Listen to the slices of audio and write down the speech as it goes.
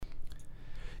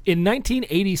In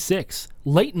 1986,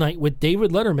 Late Night with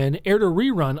David Letterman aired a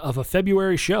rerun of a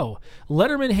February show.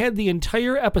 Letterman had the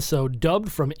entire episode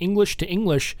dubbed from English to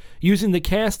English using the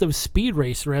cast of Speed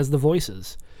Racer as the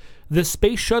voices. The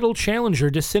Space Shuttle Challenger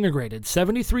disintegrated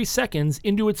 73 seconds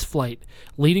into its flight,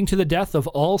 leading to the death of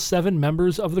all 7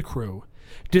 members of the crew.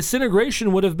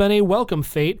 Disintegration would have been a welcome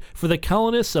fate for the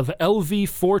colonists of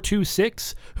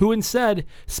LV-426, who instead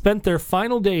spent their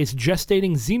final days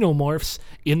gestating xenomorphs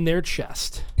in their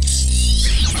chest.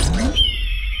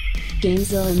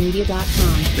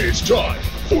 GamezillaMedia.com. It's time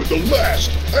for the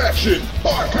Last Action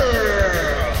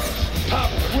Podcast! Pop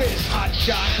quiz,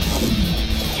 hotshot.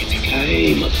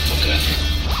 Yippee-ki-yay, motherfucker.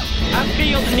 I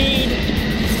feel the need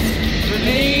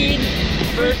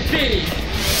for speed.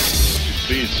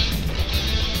 Please,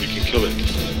 we can kill it.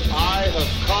 I have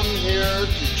come here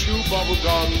to chew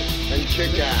bubblegum and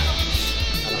kick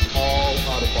ass. And I'm all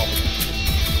out of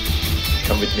bubblegum.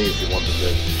 Come with me if you want to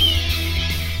live.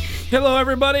 Hello,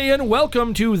 everybody, and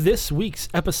welcome to this week's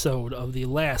episode of the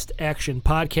Last Action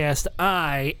Podcast.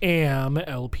 I am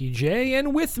LPJ,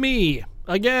 and with me,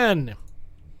 again...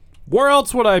 Where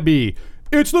else would I be?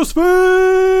 It's the Sphinx!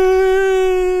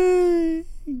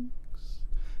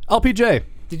 LPJ.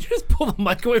 Did you just pull the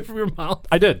mic away from your mouth?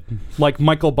 I did. Like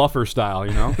Michael Buffer style,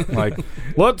 you know? Like,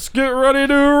 let's get ready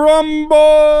to rumble!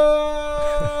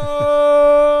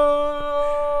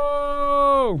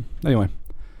 Anyway.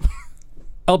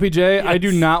 LPJ, yes. I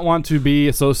do not want to be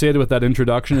associated with that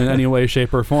introduction in any way,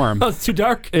 shape, or form. Oh, it's too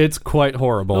dark? It's quite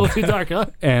horrible. A little too dark, huh?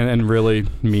 and really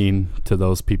mean to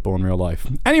those people in real life.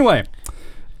 Anyway,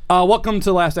 welcome to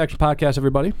the Last Action Podcast,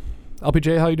 everybody.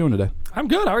 LPJ, how you doing today? I'm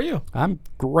good. How are you? I'm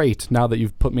great, now that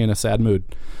you've put me in a sad mood.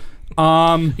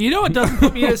 You know what doesn't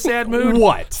put me in a sad mood?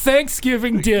 What?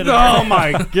 Thanksgiving dinner. Oh,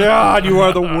 my God, you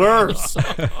are the worst.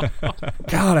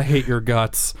 God, I hate your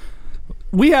guts.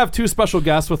 We have 2 special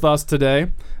guests with us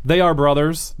today. They are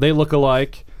brothers. They look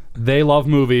alike. They love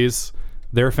movies.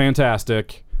 They're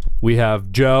fantastic. We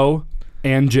have Joe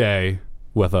and Jay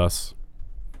with us.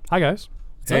 Hi, guys.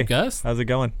 What's up, Gus? How's it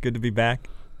going? Good to be back.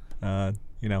 Friend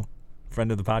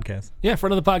of the podcast. Yeah,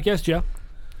 friend of the podcast, Joe.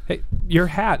 Hey, your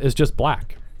hat is just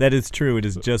black. That is true. It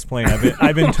is just plain.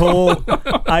 I've been told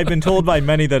by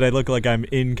many that I look like I'm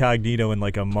incognito in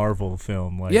like a Marvel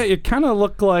film. Like, yeah, you kind of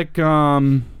look like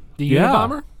the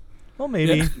Unabomber? Well,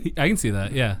 maybe. Yeah, I can see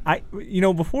that, yeah.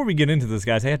 Before we get into this,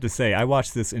 guys, I have to say, I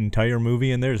watched this entire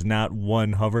movie, and there's not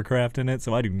one hovercraft in it,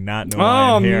 so I do not know why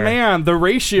I'm here. Oh, man, the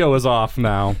ratio is off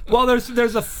now. Well,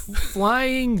 there's a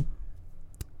flying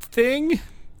thing.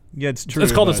 Yeah, it's true.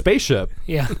 It's called a spaceship.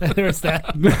 Yeah, there's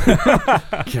that.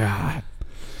 God.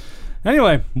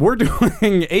 Anyway, we're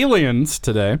doing Aliens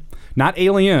today. Not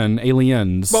Alien,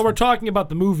 Aliens. Well, we're talking about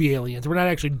the movie Aliens. We're not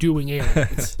actually doing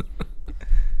Aliens.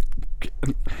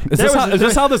 Is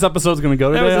this how this episode's going to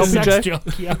go today, that was a LPJ? sex joke,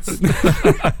 yes.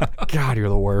 God, you're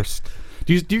the worst.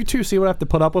 Do you two see what I have to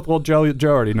put up with? Well, Joe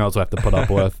already knows what I have to put up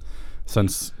with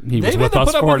since he was with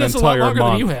us for an entire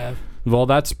month. You have. Well,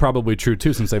 that's probably true,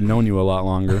 too, since they've known you a lot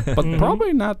longer. But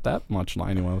probably not that much.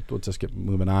 Anyway, we'll just get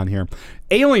moving on here.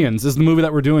 Aliens is the movie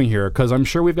that we're doing here, because I'm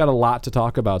sure we've got a lot to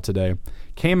talk about today.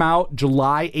 Came out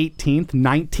July 18th,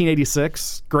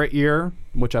 1986. Great year,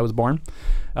 in which I was born.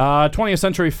 20th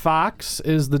Century Fox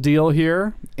is the deal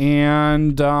here.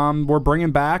 And we're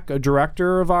bringing back a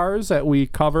director of ours that we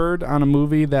covered on a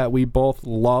movie that we both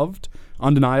loved,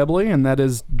 undeniably, and that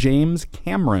is James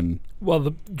Cameron. Well,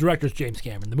 the director's James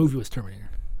Cameron. The movie was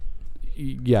Terminator.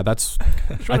 Yeah, that's...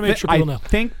 Trying to make sure people know. I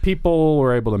think people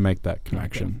were able to make that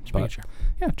connection. Okay. Sure.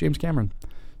 Yeah, James Cameron.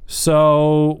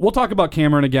 So we'll talk about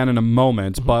Cameron again in a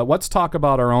moment, but let's talk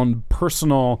about our own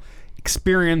personal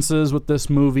experiences with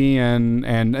this movie and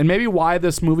maybe why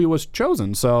this movie was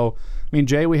chosen. So, I mean,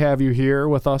 Jay, we have you here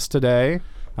with us today.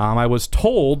 I was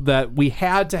told that we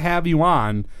had to have you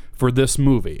on for this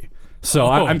movie. So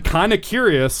I'm kind of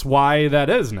curious why that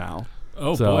is now.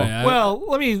 Oh, so, boy. Well,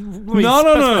 let me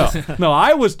No. No,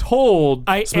 I was told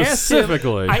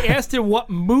specifically. I asked him what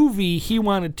movie he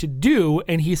wanted to do,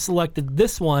 and he selected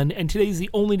this one, and today's the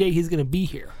only day he's going to be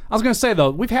here. I was going to say, though,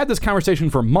 we've had this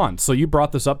conversation for months, so you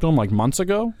brought this up to him like months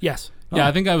ago? Yes. Yeah,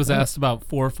 I think I was asked about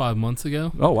 4 or 5 months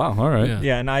ago. Oh, wow. All right.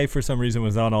 Yeah, and I, for some reason,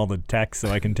 was on all the text, so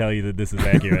I can tell you that this is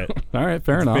accurate. All right,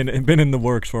 fair enough. It's been in the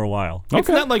works for a while. It's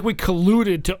not like we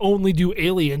colluded to only do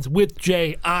Aliens with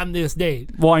Jay on this date.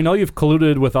 Well, I know you've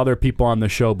colluded with other people on the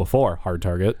show before, Hard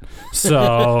Target.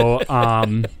 So,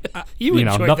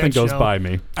 nothing goes by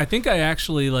me. I think I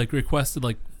actually requested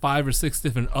 5 or 6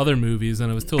 different other movies,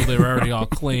 and I was told they were already all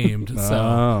claimed. So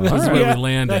Oh, this is all where Yeah, we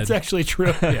landed. That's actually true.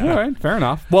 All right, fair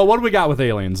enough. Well, what do we got with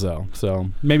Aliens, though? So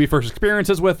maybe first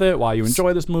experiences with it, why you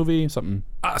enjoy this movie, something.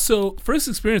 So first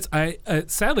experience, I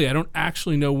sadly I don't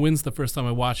actually know when's the first time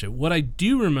I watched it. What I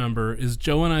do remember is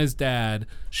Joe and I's dad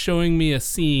showing me a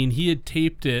scene. He had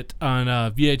taped it on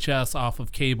VHS off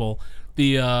of cable.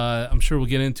 I'm sure we'll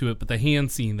get into it, but the hand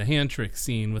trick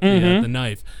scene with the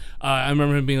knife. I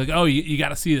remember him being like, "Oh, you got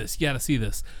to see this. You got to see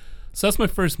this." So that's my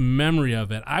first memory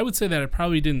of it. I would say that I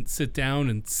probably didn't sit down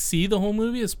and see the whole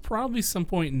movie. It's probably some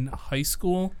point in high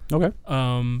school, Okay.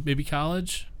 maybe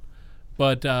college.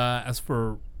 But as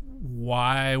for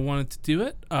why I wanted to do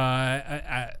it,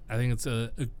 I think it's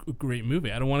a great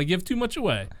movie. I don't want to give too much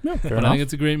away, fair but enough. I think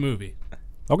it's a great movie.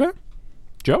 Okay.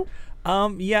 Joe?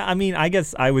 Yeah, I mean, I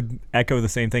guess I would echo the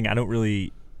same thing. I don't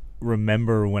really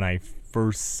remember when I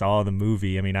first saw the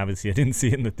movie. I mean, obviously, I didn't see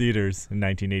it in the theaters in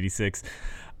 1986.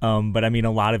 But I mean,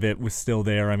 a lot of it was still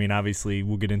there. I mean, obviously,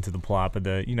 we'll get into the plot, but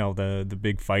the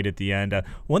big fight at the end.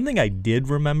 One thing I did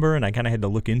remember, and I kind of had to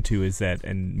look into, is that,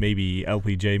 and maybe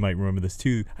LPJ might remember this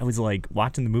too. I was like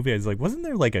watching the movie. I was like, wasn't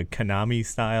there like a Konami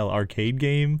style arcade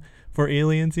game for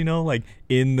Aliens? Like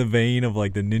in the vein of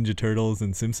like the Ninja Turtles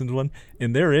and Simpsons one.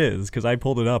 And there is, because I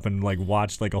pulled it up and like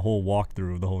watched like a whole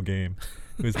walkthrough of the whole game.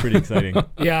 It was pretty exciting.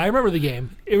 Yeah, I remember the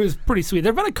game. It was pretty sweet.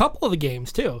 There've been a couple of the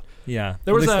games too. Yeah,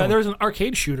 There was an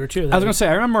arcade shooter too. I was gonna say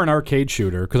I remember an arcade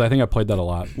shooter because I think I played that a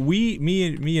lot.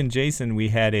 Me and Jason, we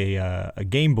had a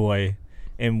Game Boy,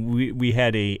 and we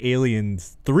had a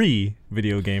Aliens 3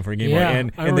 video game for a Game Yeah, Boy, I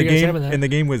and remember you guys having that. the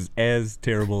game was as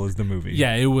terrible as the movie.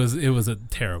 Yeah, it was a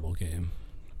terrible game.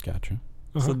 Gotcha.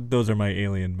 So those are my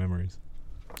Alien memories.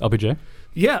 LPJ?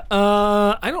 Yeah,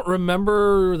 I don't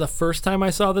remember the first time I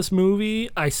saw this movie.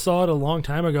 I saw it a long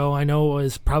time ago. I know it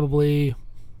was probably,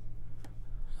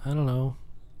 I don't know.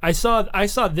 I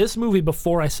saw this movie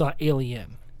before I saw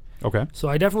Alien. Okay. So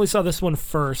I definitely saw this one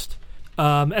first.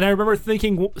 And I remember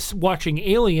thinking, watching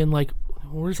Alien, like,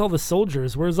 where's all the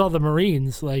soldiers? Where's all the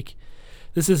Marines? Like,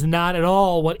 this is not at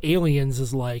all what Aliens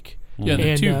is like. Yeah, they're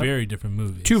And, two very different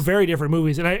movies. Two very different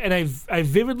movies. And I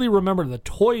vividly remember the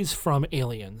toys from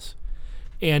Aliens.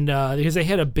 And because they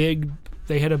had a big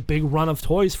run of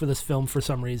toys for this film for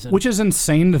some reason. Which is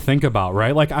insane to think about,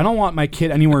 right? Like, I don't want my kid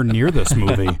anywhere near this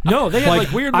movie. No, they had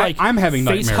like weird I'm having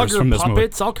face nightmares hugger from this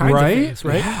puppets, movie. all kinds Right? of things,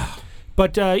 right? Yeah.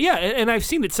 But yeah, and I've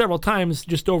seen it several times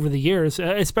just over the years,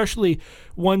 especially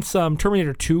once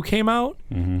Terminator 2 came out.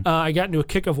 I got into a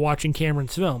kick of watching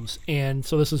Cameron's films, and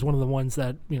so this is one of the ones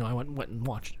that I went and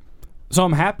watched. So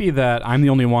I'm happy that I'm the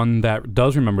only one that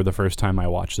does remember the first time I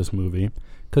watched this movie,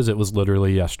 because it was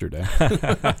literally yesterday.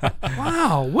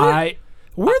 Wow,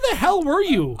 where the hell were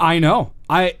you? I know.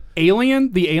 The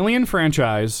Alien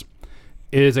franchise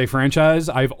is a franchise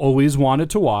I've always wanted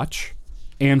to watch,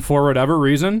 and for whatever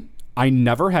reason, I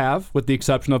never have, with the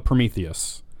exception of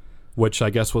Prometheus, which I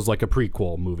guess was like a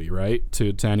prequel movie, right?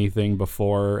 To anything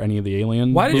before any of the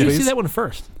Alien Why did movies. you see that one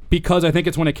first? Because I think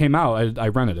it's when it came out. I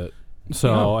rented it.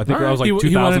 So I think that was like He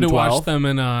 2012. wanted to watch them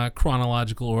in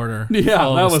chronological order. Yeah,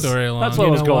 follow the that's story along. what I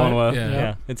was know going what? with. Yeah.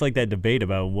 Yeah, it's like that debate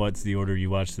about what's the order you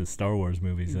watch the Star Wars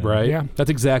movies in. Right? Yeah. That's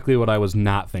exactly what I was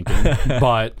not thinking.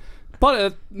 but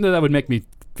that would make me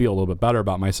feel a little bit better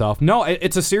about myself. No,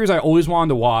 it's a series I always wanted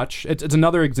to watch. It's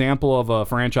another example of a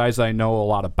franchise that I know a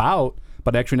lot about,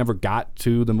 but I actually never got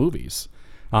to the movies.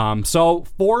 So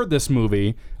for this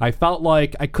movie, I felt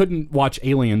like I couldn't watch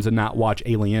Aliens and not watch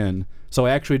Alien. So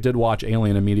I actually did watch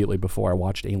Alien immediately before I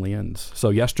watched Aliens. So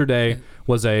yesterday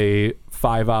was a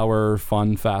 5-hour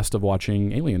fun fest of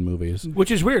watching Alien movies. Which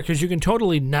is weird because you can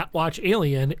totally not watch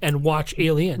Alien and watch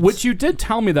Aliens. Which you did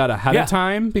tell me that ahead Yeah. of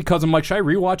time, because I'm like, should I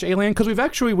rewatch Alien? Because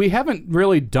we haven't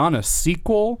really done a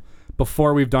sequel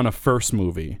before we've done a first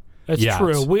movie. That's yet.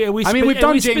 true. We've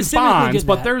done James Bonds,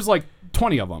 but there's like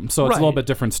 20 of them, so it's a little Right. bit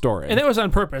different story. And that was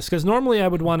on purpose, because normally I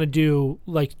would want to do,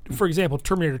 like, for example,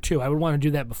 Terminator 2. I would want to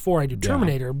do that before I do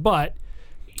Terminator, but,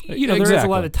 there is a Exactly.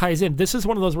 lot that ties in. This is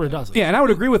one of those where it doesn't. Yeah, and I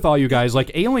would agree with all you guys. Like,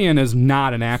 Alien is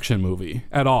not an action movie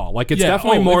at all. Like, it's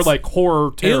definitely more it's like horror,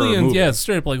 terror Aliens, movie. yeah, it's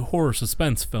straight up like horror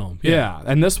suspense film. Yeah,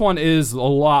 and this one is a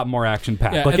lot more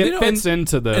action-packed. Yeah, like, and it fits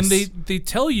into this. And they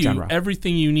tell you genre.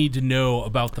 everything you need to know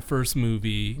about the first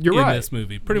movie You're in right. this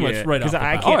movie, pretty much right off Because the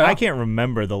bat. I can't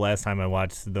remember the last time I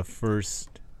watched the first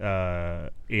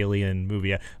Alien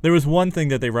movie. There was one thing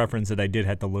that they referenced that I did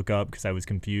have to look up because I was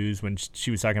confused when she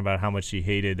was talking about how much she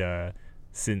hated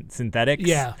synthetics.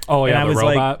 Yeah. Oh, yeah, and I the was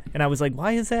robot. Like, and I was like,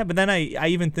 why is that? But then I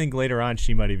even think later on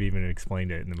she might have even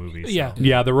explained it in the movie. So. Yeah.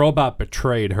 Yeah, the robot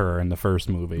betrayed her in the first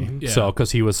movie. Yeah. So,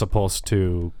 because he was supposed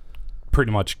to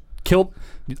pretty much killed.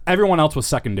 Everyone else was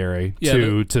secondary Yeah,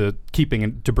 to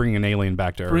bringing an alien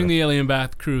back to Earth. Bring the alien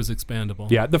back. Crew is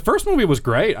expandable. Yeah, the first movie was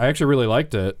great. I actually really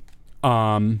liked it.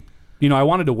 I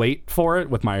wanted to wait for it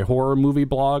with my horror movie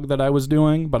blog that I was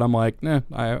doing, but I'm like,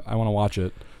 I want to watch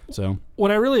it. So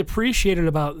what I really appreciated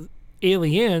about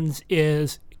Aliens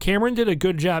is Cameron did a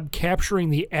good job capturing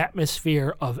the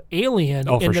atmosphere of Alien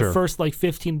in the first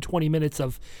 15 to 20 minutes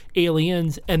of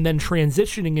Aliens, and then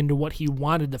transitioning into what he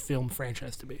wanted the film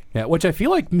franchise to be. Yeah, which I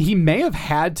feel like he may have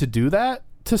had to do that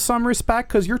to some respect,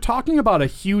 because you're talking about a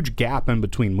huge gap in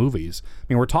between movies. I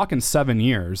mean, we're talking 7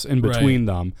 years in between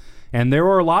them, and there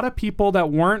were a lot of people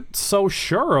that weren't so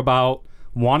sure about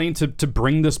wanting to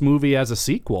bring this movie as a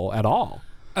sequel at all.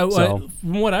 From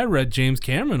what I read, James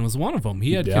Cameron was one of them.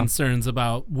 He had concerns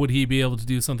about would he be able to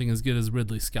do something as good as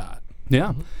Ridley Scott.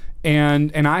 Yeah,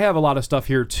 and I have a lot of stuff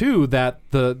here too that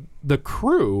the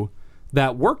crew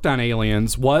that worked on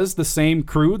Aliens was the same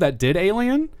crew that did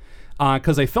Alien,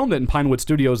 because they filmed it in Pinewood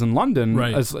Studios in London,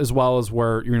 as well as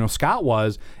where Scott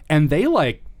was, and they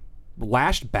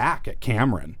lashed back at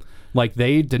Cameron.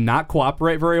 They did not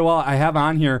cooperate very well. I have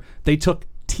on here they took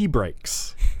tea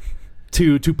breaks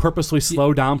to purposely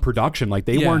slow down production.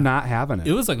 They were not having it.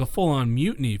 It was like a full-on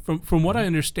mutiny. From what I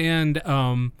understand,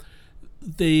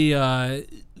 they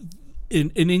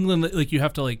in England, you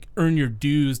have to earn your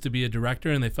dues to be a director,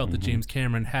 and they felt that James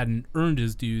Cameron hadn't earned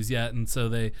his dues yet, and so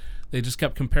they just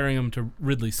kept comparing him to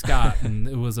Ridley Scott, and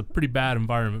it was a pretty bad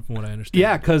environment from what I understand.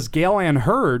 Yeah, because Gale Ann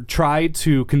Hurd tried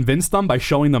to convince them by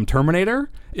showing them Terminator,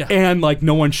 and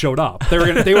no one showed up.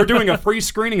 They were doing a free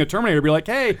screening of Terminator to be like,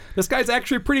 hey, this guy's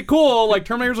actually pretty cool.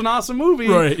 Terminator's an awesome movie.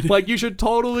 Right. You should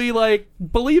totally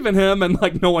believe in him,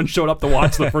 and no one showed up to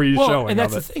watch the free showing. And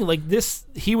that's of the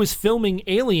thing. He was filming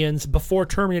Aliens before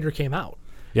Terminator came out.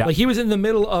 Yeah. He was in the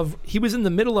middle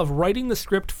of writing the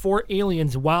script for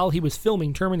Aliens while he was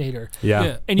filming Terminator.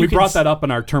 Yeah. And we brought that up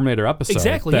in our Terminator episode.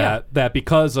 Exactly. That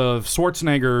because of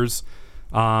Schwarzenegger's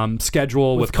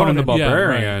schedule with Conan the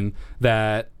Barbarian,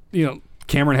 that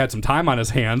Cameron had some time on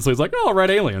his hands, so he's like, I'll write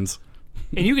Aliens.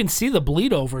 And you can see the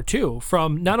bleed over too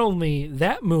from not only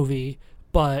that movie,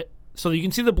 but so you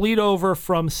can see the bleed over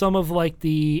from some of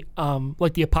the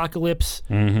apocalypse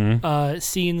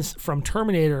scenes from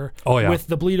Terminator. Oh, yeah. With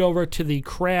the bleed over to the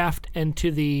craft and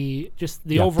to the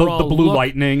overall the blue look.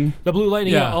 lightning. The blue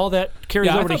lightning, all that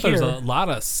carries over to here. There's a lot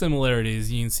of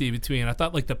similarities you can see between. I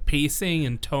thought the pacing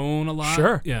and tone a lot.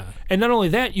 Sure. Yeah. And not only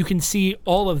that, you can see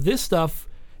all of this stuff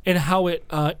and how it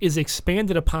is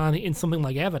expanded upon in something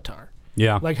like Avatar.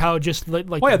 Yeah, how just the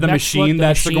machine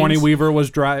that Sigourney Weaver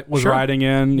was riding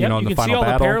in, in the final battle. You can see all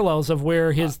the parallels of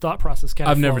where his thought process kind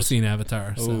of I've never seen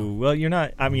Avatar. So. Oh, well, you're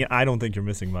not. I mean, I don't think you're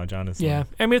missing much, honestly. Yeah,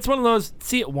 I mean, it's one of those.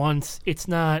 See it once. It's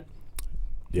not.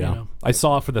 Yeah, I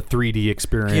saw it for the 3D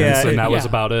experience, and that was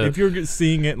about it. If you're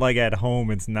seeing it at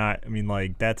home, it's not. I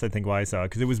mean, that's I think why I saw it,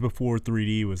 because it was before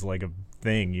 3D was a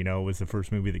thing. It was the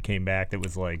first movie that came back that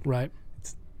was right.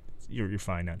 You're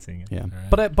fine not seeing it. Yeah,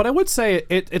 right. But I would say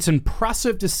it's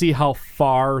impressive to see how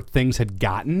far things had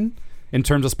gotten in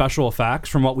terms of special effects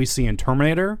from what we see in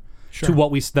Terminator to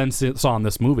what we then saw in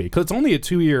this movie. Because it's only a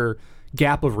 2-year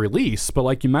gap of release, but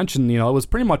like you mentioned, it was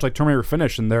pretty much like Terminator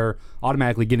finished, and they're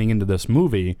automatically getting into this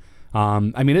movie.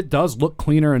 I mean, it does look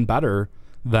cleaner and better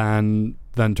than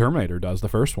Terminator does, the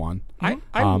first one.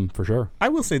 For sure. I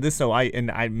will say this though,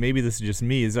 I maybe this is just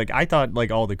me, is I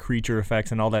thought all the creature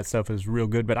effects and all that stuff was real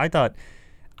good, but I thought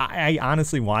I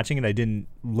honestly, watching it, I didn't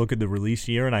look at the release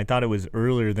year, and I thought it was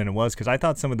earlier than it was, because I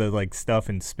thought some of the stuff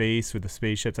in space with the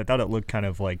spaceships, I thought it looked kind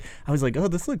of I was like, oh,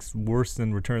 this looks worse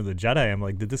than Return of the Jedi. I'm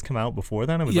like, did this come out before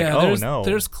then? I was no.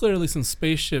 There's clearly some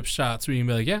spaceship shots where you can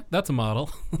be like, yeah, that's a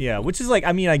model. Yeah, which is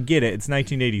I mean, I get it. It's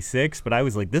 1986, but I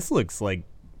was like, this looks like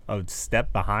a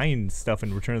step behind stuff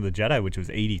in Return of the Jedi, which was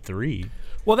 83.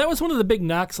 Well, that was one of the big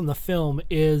knocks on the film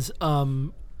is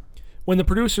when the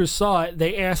producers saw it,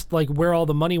 they asked where all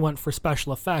the money went for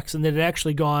special effects, and it had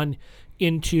actually gone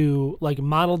into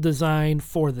model design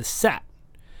for the set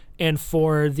and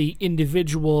for the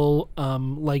individual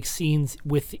scenes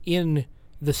within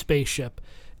the spaceship.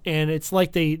 And it's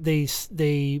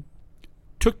they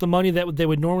took the money that they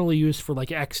would normally use for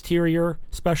exterior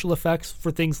special effects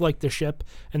for things like the ship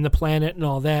and the planet and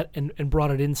all that, and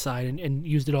brought it inside and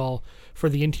used it all for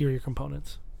the interior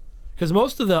components. Because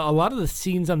a lot of the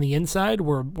scenes on the inside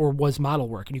was model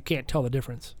work, and you can't tell the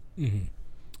difference. Mm-hmm.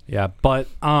 Yeah, but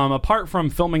apart from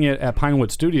filming it at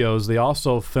Pinewood Studios, they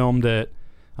also filmed it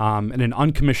in an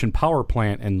uncommissioned power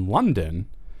plant in London,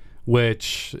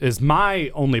 which is my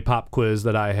only pop quiz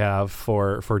that I have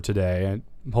for today.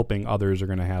 I'm hoping others are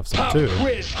going to have some too.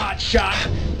 Quiz, hot shot.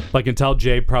 I can tell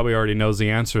Jay probably already knows the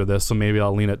answer to this, so maybe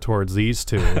I'll lean it towards these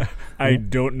two. I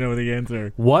don't know the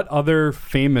answer. What other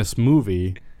famous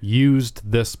movie used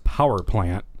this power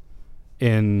plant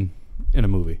in a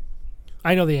movie?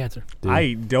 I know the answer.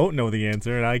 I don't know the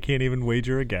answer, and I can't even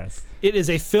wager a guess. It is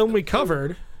a film we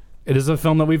covered. It is a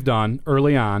film that we've done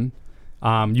early on.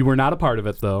 You were not a part of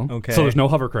it, though. Okay. So there's no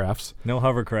hovercrafts. No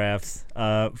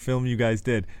hovercrafts. Film you guys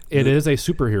did. It is a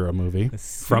superhero movie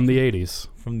from the 80s.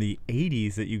 From the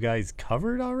 80s that you guys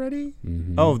covered already?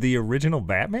 Oh, the original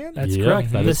Batman? That's Yep,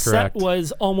 correct. that The is correct. set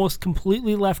was almost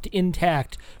completely left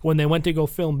intact when they went to go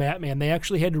film Batman. They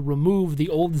actually had to remove the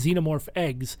old xenomorph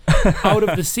eggs out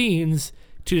of the scenes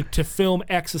to film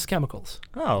Axis Chemicals.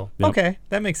 Oh, Yep. okay.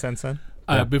 That makes sense then.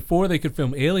 Before they could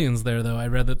film Aliens there, though, I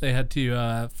read that they had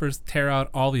to first tear out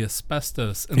all the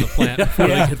asbestos in the plant before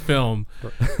they could film.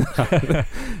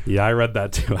 Yeah, I read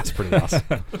that too. That's pretty awesome.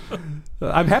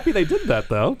 I'm happy they did that,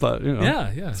 though. But you know,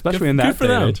 Yeah. especially Good- in that good for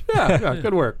day and them. age. Yeah,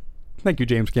 good work. Thank you,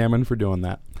 James Cameron, for doing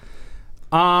that.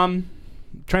 Trying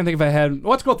to think if I had.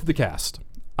 Let's go through the cast.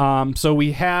 So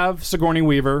we have Sigourney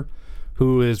Weaver,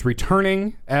 who is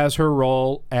returning as her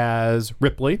role as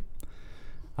Ripley.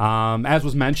 As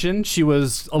was mentioned, she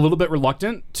was a little bit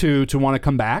reluctant to want to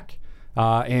come back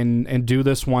and do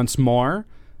this once more.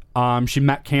 She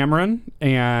met Cameron,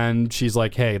 and she's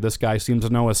like, hey, this guy seems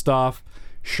to know his stuff.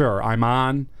 Sure, I'm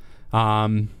on.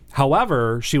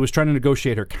 However, she was trying to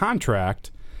negotiate her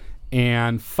contract,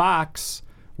 and Fox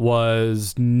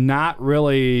was not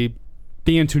really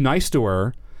being too nice to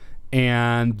her.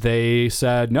 And they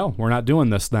said, no, we're not doing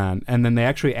this then. And then they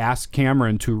actually asked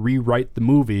Cameron to rewrite the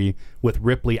movie with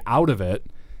Ripley out of it.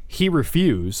 He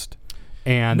refused.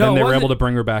 And then they were able to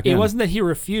bring her back in. It wasn't that he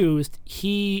refused.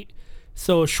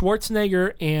 So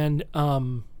Schwarzenegger and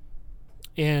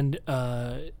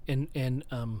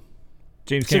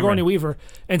James Sigourney Cameron. Weaver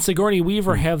and Sigourney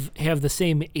Weaver have the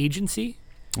same agency.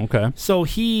 Okay. So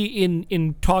he,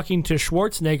 in talking to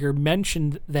Schwarzenegger,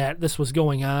 mentioned that this was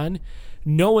going on,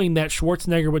 knowing that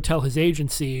Schwarzenegger would tell his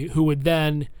agency, who would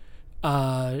then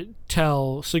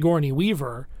tell Sigourney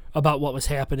Weaver about what was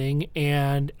happening,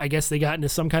 and I guess they got into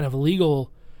some kind of legal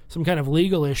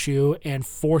issue and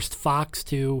forced Fox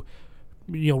to,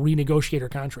 renegotiate her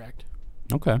contract.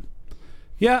 Okay.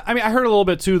 Yeah, I mean, I heard a little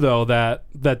bit too, though, that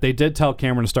they did tell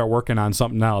Cameron to start working on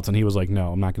something else, and he was like,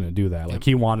 "No, I'm not going to do that." Like,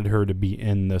 he wanted her to be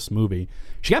in this movie.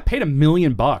 She got paid $1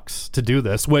 million to do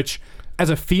this, which, as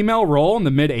a female role in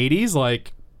the mid '80s,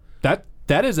 like that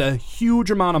is a huge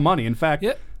amount of money. In fact,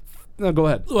 no, go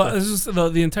ahead. Well, it's just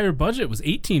the entire budget was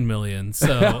 $18 million,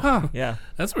 so Yeah.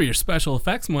 that's where your special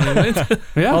effects money went.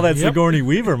 Yeah, All that Sigourney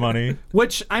Weaver money.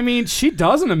 which I mean, she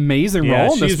does an amazing Yeah,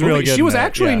 role in this she's movie. really good She in was that,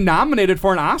 actually yeah. nominated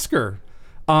for an Oscar,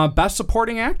 Best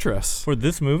Supporting Actress For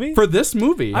this movie? for this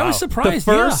movie. I was surprised.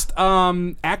 The first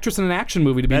actress in an action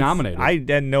movie to be nominated. I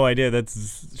had no idea.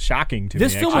 That's shocking to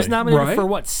This me. film was actually. nominated Right? for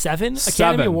what, 7 Academy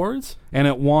 7. Awards? And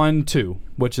it won 2,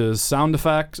 which is sound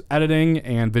effects, editing,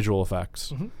 and visual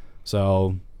effects. Mm-hmm.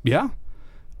 So, yeah.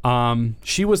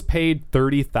 She was paid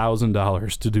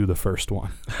 $30,000 to do the first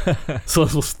one. So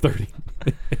this was 30.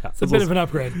 It's a bit of an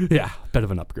upgrade. Yeah, bit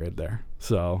of an upgrade there.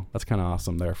 So that's kind of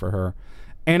awesome there for her.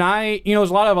 And there's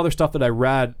a lot of other stuff that I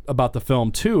read about the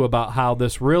film too, about how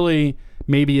this really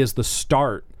maybe is the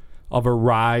start of a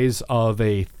rise of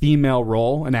a female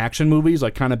role in action movies,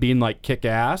 like kind of being like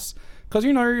Kick-Ass. Because,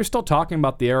 you're still talking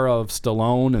about the era of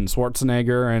Stallone and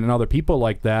Schwarzenegger and other people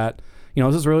like that.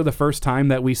 This is really the first time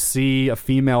that we see a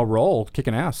female role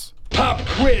kicking ass. Pop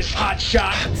quiz, hot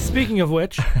shot. Speaking of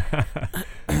which,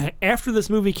 after this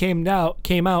movie came out,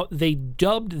 they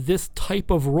dubbed this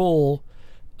type of role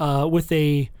with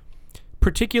a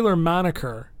particular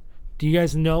moniker. Do you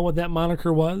guys know what that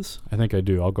moniker was? I think I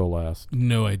do. I'll go last.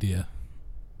 No idea.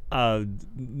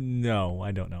 No,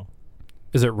 I don't know.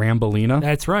 Is it Rambolina?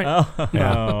 That's right. Oh,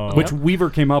 no. Which Weaver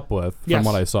came up with, from Yes.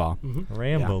 what I saw.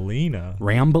 Rambolina.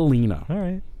 Rambolina. All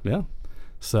right. Yeah.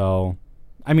 So,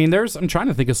 I mean, I'm trying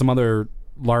to think of some other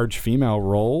large female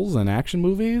roles in action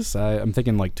movies. I'm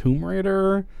thinking like Tomb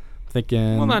Raider.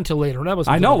 Thinking. Well, not until later. That was.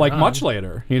 I know, later like on. much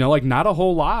later. Like not a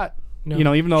whole lot.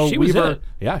 No. Even though She was Weaver. it.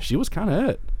 Yeah, she was kind of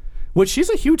it. Which she's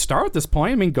a huge star at this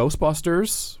point. I mean,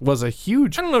 Ghostbusters was a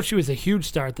huge. I don't know if she was a huge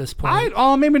star at this point.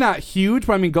 Maybe not huge,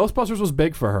 but I mean, Ghostbusters was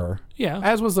big for her. Yeah.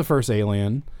 As was the first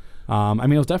Alien. I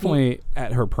mean, it was definitely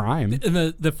at her prime.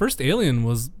 And the first Alien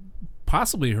was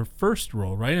possibly her first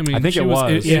role, right? I mean, I think she it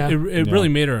was. Yeah. It really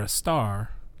made her a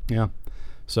star. Yeah.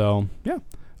 So, yeah.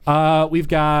 We've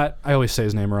got, I always say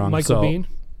his name wrong. Michael Biehn.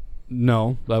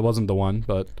 No, that wasn't the one,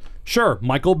 but sure,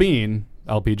 Michael Biehn,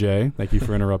 LPJ. Thank you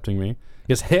for interrupting me.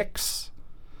 Is Hicks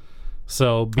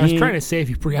So I was Bean- trying to save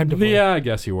you preemptively. Yeah, I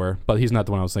guess you were, but he's not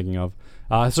the one I was thinking of.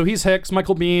 So he's Hicks.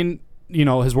 Michael Biehn,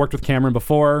 has worked with Cameron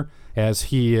before, as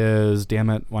he is. Damn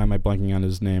it, why am I blanking on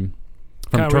his name?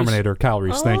 From Kyle Reese. Terminator, Kyle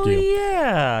Reese. Thank you.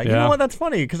 Yeah. You Yeah. know what? That's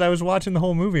funny because I was watching the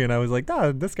whole movie and I was like,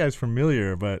 "Oh, this guy's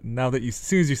familiar." But now that as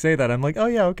soon as you say that, I'm like, "Oh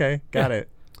yeah, okay, got it."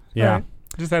 Yeah. All right.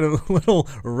 Just had a little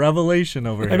revelation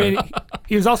over here. I mean,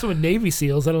 he was also in Navy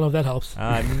SEAls. I don't know if that helps.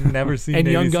 I've never seen. And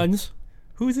Navy Young Se- Guns.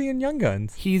 Who's he in Young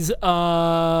Guns? He's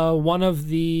one of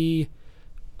the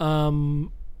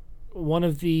Young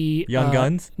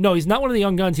Guns? No, he's not one of the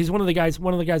Young Guns. He's one of the guys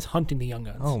hunting the Young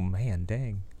Guns. Oh man,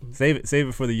 dang! Save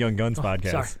it for the Young Guns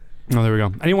podcast. sorry. Oh, there we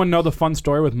go. Anyone know the fun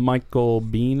story with Michael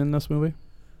Biehn in this movie?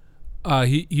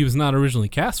 He was not originally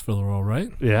cast for the role,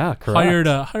 right? Yeah, correct.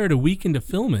 Hired a week into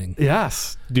filming.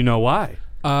 Yes. Do you know why?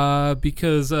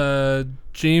 Because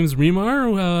James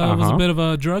Remar was a bit of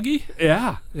a druggie.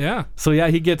 Yeah. Yeah. So yeah,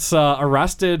 he gets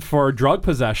arrested for drug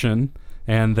possession,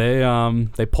 and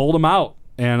they pulled him out.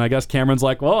 And I guess Cameron's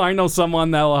like, well, I know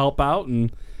someone that'll help out,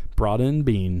 and brought in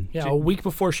Bean. Yeah, a week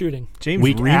before shooting. James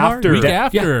Week Remar? after. Week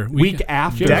after. Week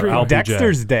after James Remar. LBJ.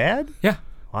 Dexter's dad? Yeah.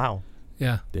 Wow.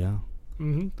 Yeah. Yeah.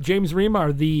 James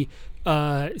Remar, the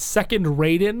second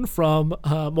Raiden from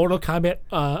Mortal Kombat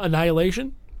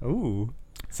Annihilation. Ooh.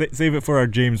 Save it for our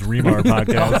James Remar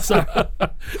podcast.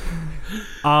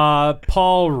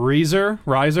 Paul Reiser.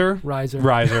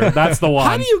 That's the one.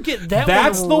 How do you get that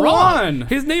That's one the wrong? one.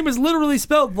 His name is literally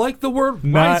spelled like the word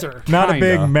riser. Not a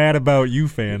big Kinda. Mad About You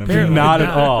fan. Apparently. Not at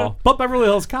all. But Beverly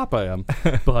Hills Cop I am.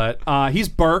 But he's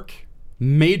Burke.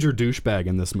 Major douchebag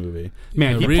in this movie.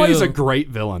 Man, he plays a great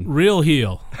villain. Real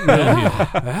heel. Real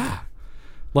heel.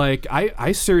 Like,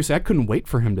 I seriously, I couldn't wait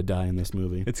for him to die in this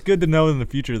movie. It's good to know in the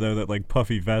future, though, that like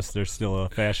puffy vests are still a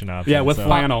fashion option. Yeah, with so.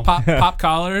 flannel. Pop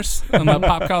collars and the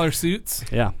pop collar suits.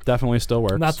 Yeah, definitely still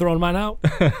works. Not throwing mine out.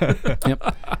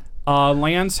 Yep.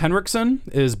 Lance Henriksen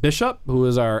is Bishop, who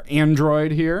is our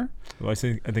android here. Well, I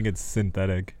think it's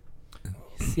synthetic.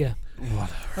 Yeah.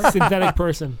 Synthetic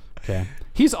person. Okay.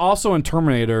 He's also in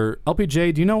Terminator.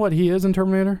 LPJ, do you know what he is in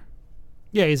Terminator?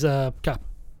 Yeah, he's a cop.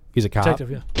 He's a cop. Detective,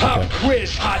 yeah. Pop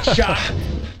quiz, hot shot.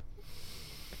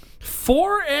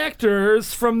 4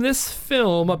 actors from this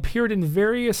film appeared in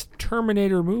various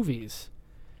Terminator movies.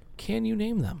 Can you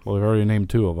name them? Well, we've already named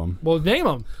 2 of them. Well, name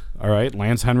them. All right,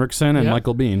 Lance Henriksen and Yeah.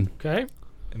 Michael Biehn. Okay.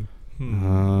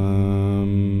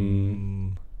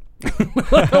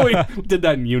 We did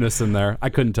that in unison there. I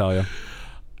couldn't tell you.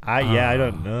 I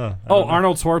don't know.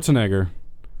 Arnold Schwarzenegger.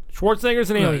 Schwarzenegger's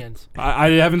and Aliens. I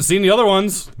haven't seen the other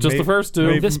ones, just the first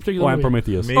 2. This particular and movie.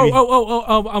 Prometheus. Maybe.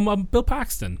 I'm Bill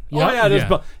Paxton. Oh yeah, there's Yeah.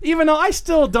 Bill. Even though I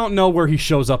still don't know where he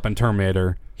shows up in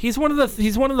Terminator. He's one of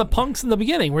the punks in the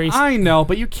beginning where he's. I know,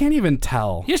 but you can't even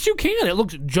tell. Yes, you can. It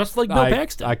looks just like Bill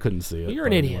Paxton. I couldn't see it. You're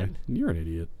an but idiot. anyway. You're an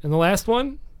idiot. And the last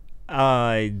one.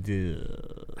 I do.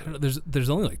 I don't know, there's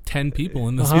only like 10 people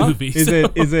in this Uh-huh. movie. Is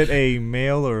so- it a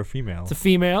male or a female? It's a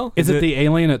female. Is it it- the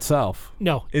alien itself?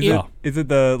 No. Is it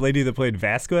the lady that played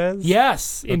Vasquez?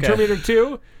 Yes. In Okay. Terminator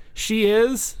 2, she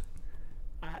is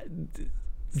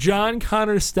John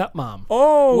Connor's stepmom.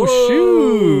 Oh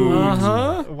shoot!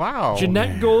 Uh-huh. Wow.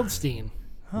 Jeanette Goldstein.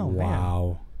 Oh man.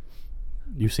 Wow.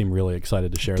 You seem really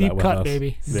excited to share Deep that with cut, us.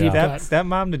 baby. Yeah. Deep That cut.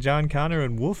 stepmom to John Connor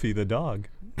and Wolfie the dog.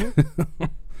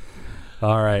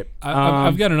 All right.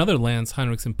 I've got another Lance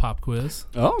Henriksen pop quiz.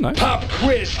 Oh, nice. Pop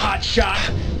quiz, hot shot.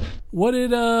 What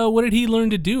did he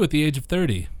learn to do at the age of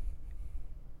 30?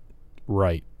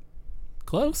 Right.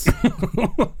 Close.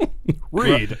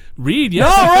 Read. Read,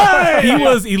 yes. He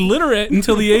was illiterate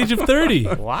until the age of 30.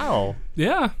 Wow.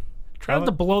 Yeah. Try not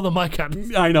to blow the mic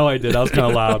on. I know I did. I was kind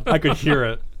of loud. I could hear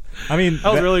it. I mean,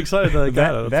 I was really excited that I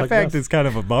got it. that It's fact like, is kind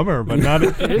of a bummer, but not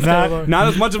is kind of a- not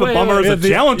as much of a Wait, bummer wait, as a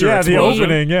Challenger Yeah, the explosion.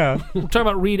 opening. Yeah. We're talking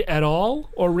about read at all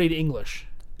or read English?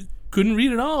 Couldn't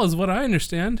read at all, is what I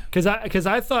understand. Because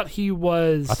I thought he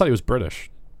was I thought he was British.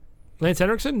 Lance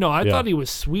Henriksen. No, I Yeah. thought he was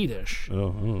Swedish.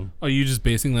 Oh. Are you just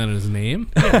basing that on his name?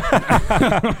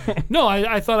 No,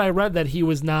 I thought I read that he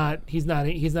was not. He's not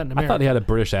an American. I thought he had a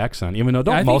British accent, even though I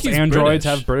don't think most he's androids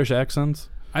British. have British accents?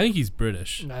 I think he's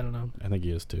British. I don't know. I think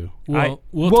he is too. We'll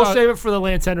We'll talk- save it for the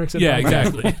Lance Henriksen. Yeah,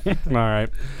 podcast. exactly. All right.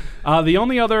 The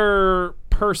only other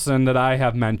person that I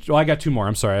have mentioned... Well, I got 2 more.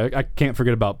 I'm sorry. I can't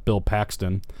forget about Bill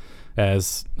Paxton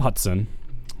as Hudson.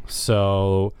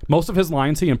 So most of his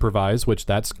lines he improvised, which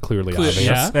that's clearly obvious.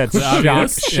 Yeah. That's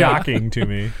obvious. shocking to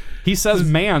me. He says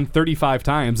man 35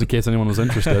 times in case anyone was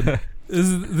interested. This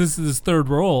is his 3rd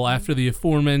role after the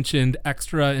aforementioned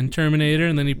extra in Terminator,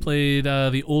 and then he played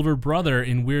the older brother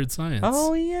in Weird Science.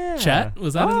 Oh yeah. Chet,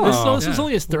 was that Oh. his So name? this is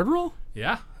only his 3rd role.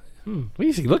 Yeah.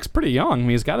 He looks pretty young. I mean,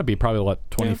 he's got to be probably, what,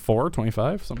 24,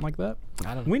 25, something like that?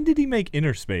 I don't know. When did he make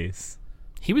Inner Space?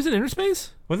 He was in Inner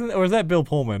Space? Or was that Bill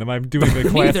Pullman? Am I doing the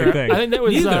classic Neither. thing? I think that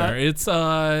was Neither. It's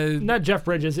not Jeff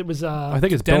Bridges. It was I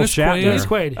think it's Dennis Bill Shatner. Dennis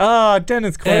Quaid.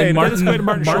 Dennis Quaid. and Martin, Quaid and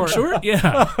Martin Short.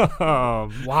 Yeah.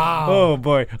 Wow. Oh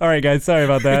boy. All right, guys. Sorry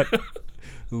about that.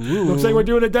 Looks like we're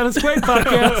doing a Dennis Quaid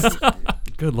podcast.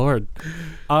 Good Lord.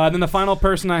 Then the final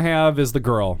person I have is the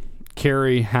girl,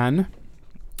 Carrie Henn.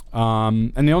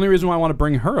 And the only reason why I want to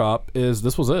bring her up is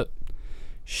this was it.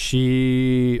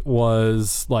 She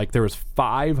was like, there was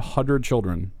 500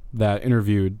 children that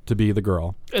interviewed to be the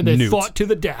girl. And they Newt. fought to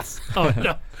the death. Oh,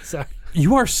 no. Sorry.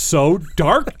 You are so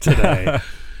dark today.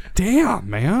 Damn,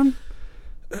 man.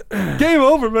 Game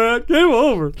over, man. Game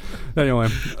over. Anyway,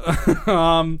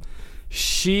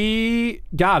 she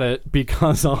got it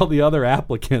because all the other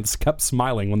applicants kept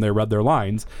smiling when they read their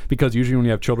lines, because usually when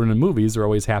you have children in movies, they're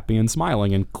always happy and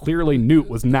smiling, and clearly Newt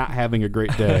was not having a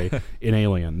great day in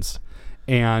Aliens.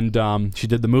 And she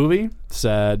did the movie,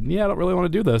 said, yeah, I don't really want to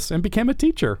do this, and became a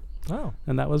teacher. Oh.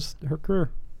 And that was her career.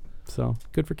 So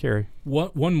good for Carrie.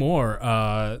 One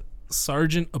more.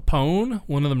 Sergeant Apone,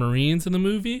 one of the Marines in the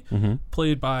movie,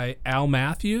 played by Al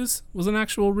Matthews, was an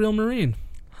actual real Marine.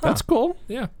 That's cool.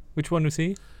 Yeah. Which one was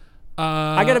he?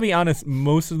 I gotta be honest.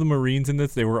 Most of the Marines in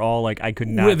this, they were all like, I could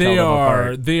not They tell them are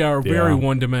apart. they are very Yeah.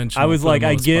 one-dimensional. I was for like, the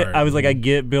I most get, part. I was like, I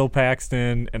get Bill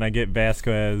Paxton and I get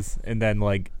Vasquez, and then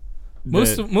like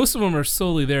most of them are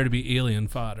solely there to be alien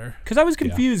fodder. because I was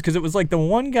confused because it was like the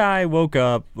one guy woke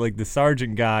up, like the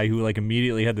sergeant guy who like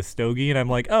immediately had the stogie, and I'm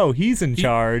like, oh, he's in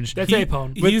charge. That's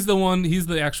Apone. He's the one. He's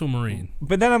the actual Marine.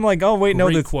 But then I'm like, oh wait, no,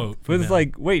 Great this quote But from it's him.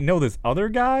 like, wait, no, this other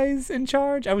guy's in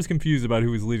charge. I was confused about who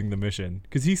was leading the mission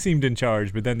because he seemed in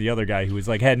charge, but then the other guy who was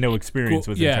like had no experience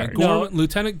was in charge.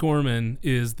 Lieutenant Gorman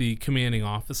is the commanding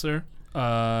officer,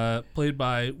 played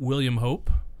by William Hope.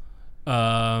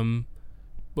 Apone's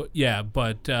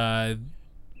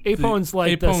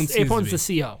like Apone seems to Apone's be.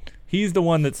 the CO. He's the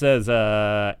one that says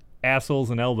assholes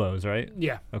and elbows, right?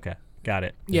 Yeah. Okay, got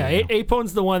it. Yeah,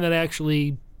 Apone's the one that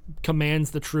actually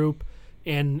commands the troop,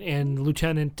 and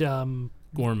Lieutenant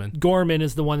Gorman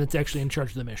is the one that's actually in charge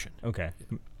of the mission. Okay,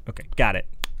 got it.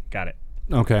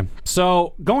 Okay.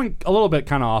 So going a little bit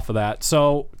kind of off of that.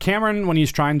 So Cameron, when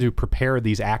he's trying to prepare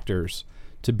these actors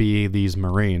to be these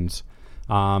Marines,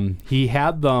 he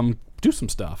had them do some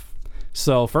stuff.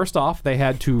 So first off, they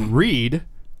had to read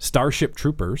Starship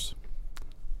Troopers.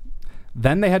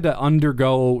 Then they had to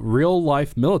undergo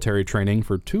real-life military training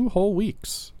for 2 whole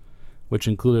weeks, which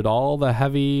included all the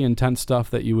heavy, intense stuff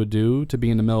that you would do to be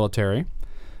in the military.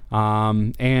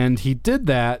 And he did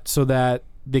that so that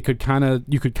you could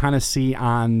kind of see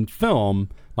on film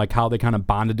like how they kind of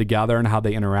bonded together and how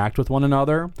they interact with one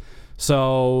another.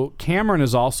 So Cameron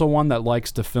is also one that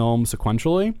likes to film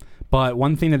sequentially, but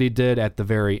one thing that he did at the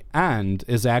very end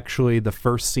is actually the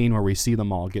first scene where we see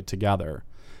them all get together,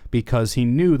 because he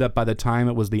knew that by the time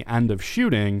it was the end of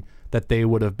shooting that they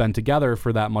would have been together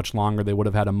for that much longer. They would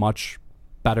have had a much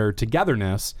better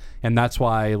togetherness, and that's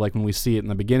why, like, when we see it in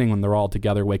the beginning when they're all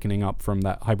together waking up from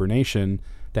that hibernation,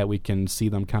 that we can see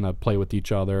them kind of play with each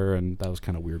other, and that was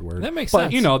kind of weird word. That makes but,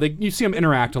 sense. you know, you see them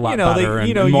interact a lot they- better and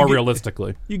you more get-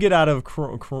 realistically. You get out of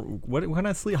what kind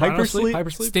of sleep? Hypersleep.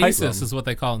 Hypersleep? Stasis is what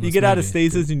they call it. In You this get out of movie.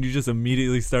 stasis and you just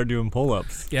immediately start doing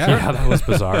pull-ups. Yeah. That was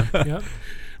bizarre. Yep.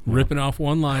 Ripping off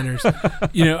one-liners.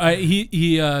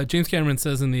 James Cameron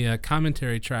says in the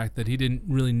commentary track that he didn't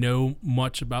really know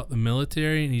much about the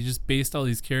military, and he just based all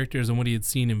these characters on what he had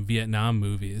seen in Vietnam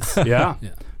movies. Yeah. Yeah.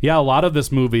 Yeah, a lot of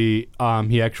this movie,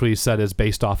 he actually said, is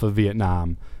based off of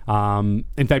Vietnam.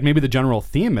 In fact, maybe the general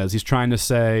theme is he's trying to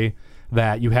say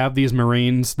that you have these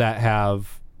Marines that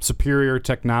have superior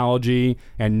technology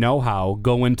and know-how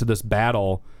go into this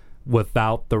battle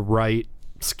without the right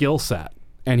skill set.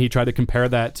 And he tried to compare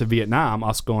that to Vietnam,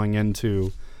 us going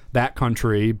into that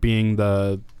country being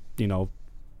the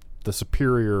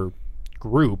superior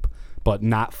group, but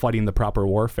not fighting the proper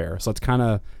warfare. So it's kind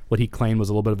of what he claimed was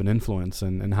a little bit of an influence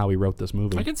in how he wrote this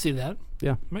movie. I can see that.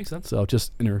 Yeah. Makes sense. So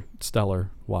just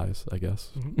interstellar-wise, I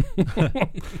guess.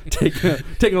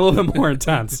 Taking a little bit more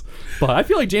intense. But I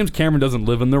feel like James Cameron doesn't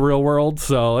live in the real world,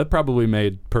 so it probably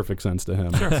made perfect sense to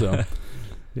him. So,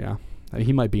 yeah.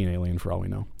 He might be an alien for all we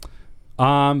know.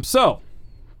 So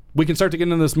we can start to get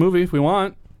into this movie if we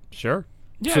want. Sure.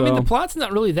 Yeah, I mean, the So- plot's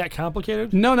not really that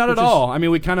complicated. No, not at Which is- all. I mean,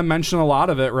 we kind of mentioned a lot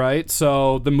of it, right?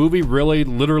 So the movie really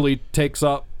literally takes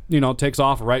off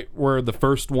right where the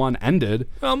first one ended.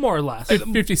 Well, more or less.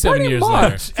 57 Pretty years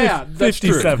much. later. Yeah, that's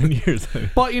true. 57 years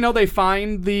later. But, they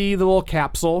find the little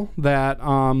capsule that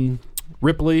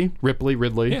Ridley. Yeah, Ripley.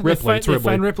 they It's find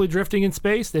Ridley. Ripley drifting in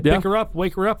space. They Yeah. pick her up,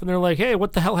 wake her up, and they're like, "Hey,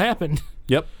 what the hell happened?"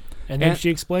 Yep. And then And- she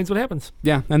explains what happens.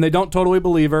 Yeah, and they don't totally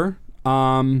believe her.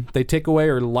 They take away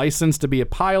her license to be a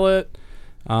pilot,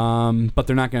 but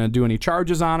they're not going to do any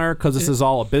charges on her because this is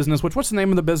all a business. What's the name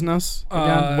of the business?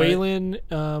 Wayland.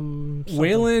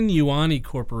 Wayland Yuani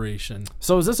Corporation.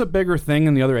 So is this a bigger thing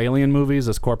in the other Alien movies?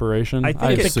 This corporation? I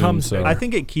think it assume comes so. bigger. I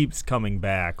think it keeps coming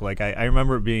back. Like I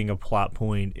remember it being a plot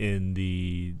point in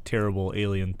the terrible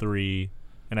Alien 3,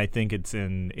 and I think it's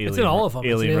in Alien, It's in all of them. It's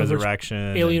in Alien Alien versus-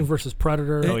 Resurrection. Alien versus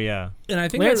Predator. Oh yeah. And I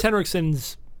think Lance I-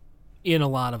 Henriksen's in a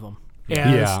lot of them.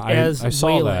 I saw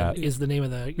Wayland that. is the name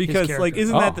of the Because his like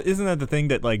character. isn't that the thing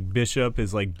that like Bishop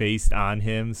is like based on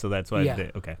him, so that's why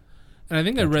Yeah. okay. And I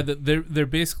think I read that they're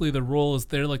basically the role is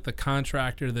they're like the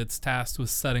contractor that's tasked with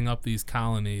setting up these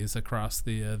colonies across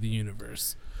the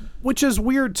universe. Which is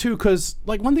weird too, because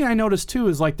like one thing I noticed too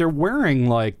is like they're wearing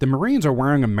like the Marines are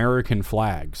wearing American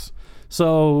flags.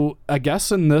 So I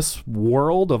guess in this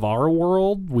world of our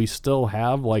world, we still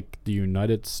have like the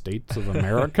United States of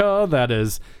America that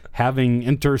is having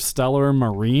interstellar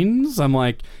Marines. I'm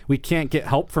like, we can't get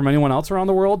help from anyone else around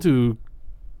the world to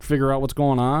figure out what's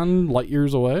going on light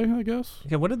years away, I guess.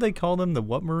 Yeah, what did they call them? The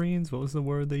what Marines? What was the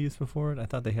word they used before it? I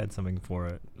thought they had something for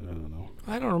it.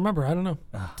 I don't remember. I don't know.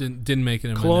 Didn't make it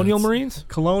in my Colonial notes. Marines.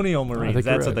 Colonial I Marines. think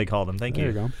you're That's what right. they call them. Thank There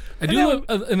you. you go. I do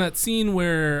love in that scene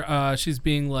where she's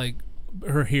being like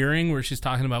her hearing where she's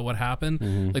talking about what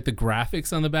happened, like the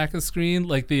graphics on the back of the screen,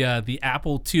 like the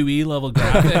Apple IIe level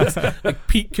graphics, like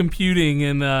peak computing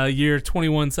in year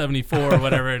 2174 or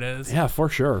whatever it is. Yeah, for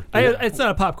sure. It's not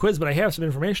a pop quiz, but I have some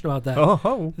information about that.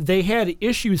 Oh. They had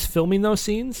issues filming those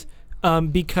scenes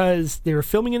because they were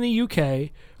filming in the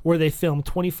UK where they film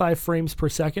 25 frames per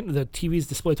second. The TVs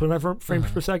display 25 frames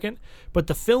per second, but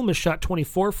the film is shot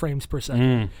 24 frames per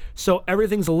second. So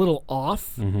everything's a little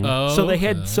off. Oh, So they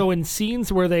had okay. so in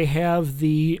scenes where they have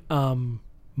the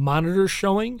monitors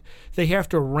showing, they have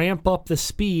to ramp up the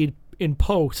speed in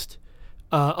post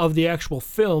of the actual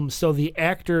film, so the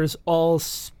actors all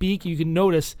speak. You can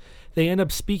notice they end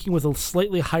up speaking with a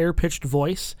slightly higher pitched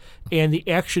voice, and the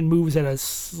action moves at a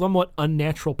somewhat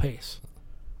unnatural pace.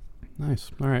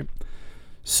 Nice. All right.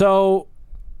 So,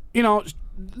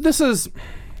 this is,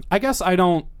 I guess I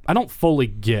don't fully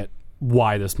get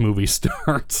why this movie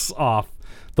starts off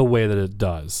the way that it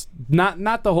does.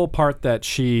 Not the whole part that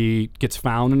she gets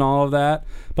found and all of that,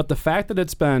 but the fact that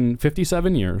it's been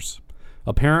 57 years.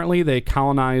 Apparently they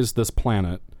colonized this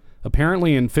planet.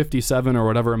 Apparently in 57 or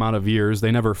whatever amount of years,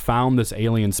 they never found this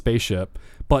alien spaceship.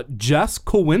 But just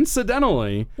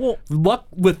coincidentally,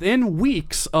 within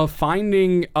weeks of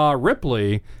finding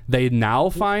Ripley, they now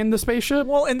find the spaceship.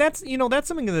 Well, and that's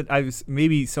something that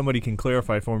maybe somebody can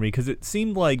clarify for me, because it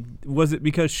seemed like, was it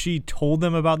because she told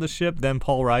them about the ship, then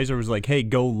Paul Reiser was like, hey,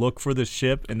 go look for the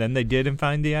ship, and then they did and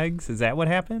find the eggs? Is that what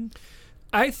happened?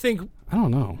 I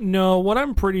don't know. No, what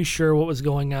I'm pretty sure what was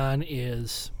going on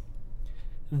is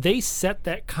they set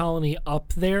that colony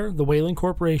up there, the Wayland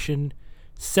Corporation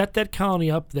set that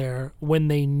colony up there when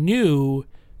they knew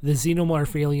the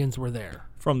xenomorph aliens were there.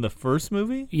 From the first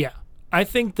movie? Yeah. I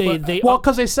think they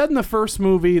because they said in the first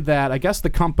movie that I guess the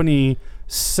company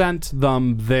sent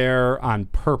them there on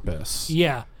purpose.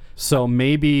 Yeah. So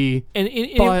maybe, and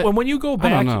when you go back,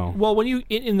 I don't know. well, when you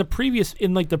in the previous the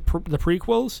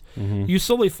prequels, you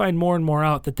slowly find more and more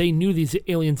out that they knew these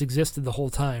aliens existed the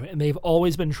whole time, and they've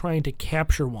always been trying to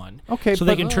capture one, Okay, so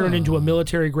they but- can turn it into a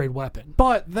military grade weapon.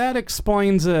 But that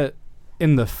explains it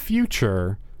in the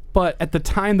future. But at the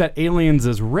time that Aliens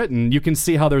is written, you can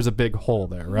see how there's a big hole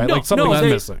there, right? No, like something's no,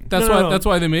 missing. That's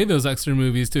why they made those extra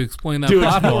movies to explain that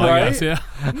plot hole, right? I guess. Yeah.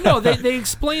 No, they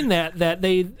explain that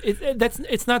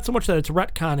it's not so much that it's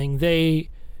retconning. They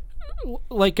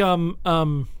like Paul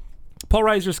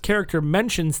Reiser's character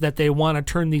mentions that they want to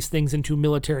turn these things into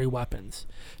military weapons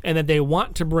and that they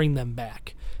want to bring them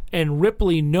back. And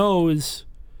Ripley knows,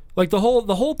 like the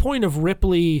whole point of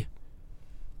Ripley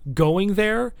going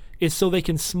there is so they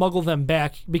can smuggle them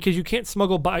back, because you can't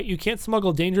smuggle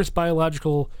dangerous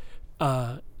biological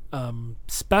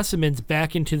specimens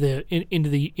back into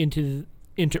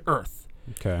Earth.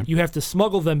 Okay. You have to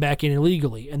smuggle them back in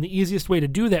illegally, and the easiest way to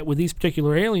do that with these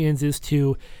particular aliens is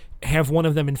to have one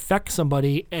of them infect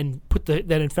somebody and put that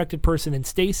infected person in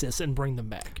stasis and bring them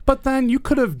back. But then you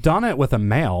could have done it with a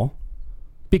male,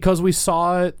 because we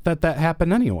saw it that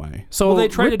happened anyway. So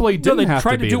Ripley didn't have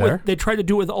to be there. They tried to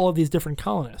do it with all of these different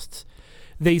colonists.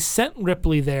 They sent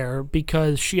Ripley there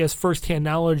because she has firsthand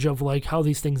knowledge of like how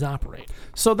these things operate.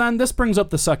 So then this brings up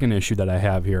the second issue that I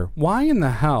have here. Why in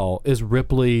the hell is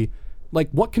Ripley,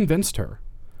 like, what convinced her?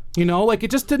 You know, like,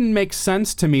 it just didn't make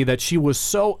sense to me that she was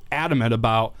so adamant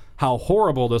about how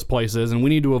horrible this place is and we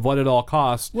need to avoid it at all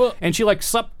costs. Well- and she, like,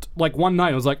 slept, like, one night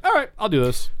and was like, all right, I'll do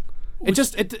this. It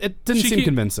didn't seem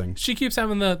convincing. She keeps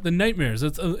having the nightmares.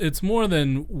 It's more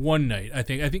than one night, I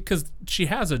think. I think because she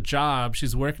has a job.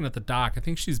 She's working at the dock. I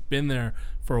think she's been there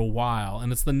for a while.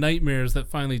 And it's the nightmares that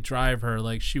finally drive her.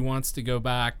 Like, she wants to go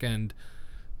back and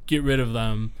get rid of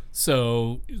them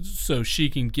so she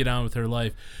can get on with her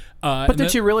life. But did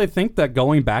she really think that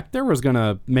going back there was going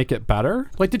to make it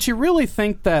better? Like, did she really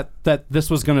think that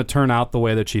this was going to turn out the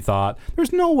way that she thought?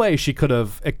 There's no way she could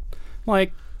have,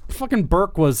 like, fucking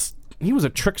Burke he was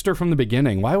a trickster from the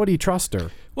beginning. Why would he trust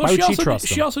her? Well, Why would she trust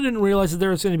him? She also didn't realize that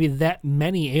there was going to be that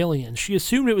many aliens. She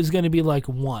assumed it was going to be like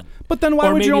one. But then why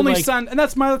Or would you maybe, only like- send... And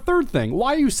that's my third thing.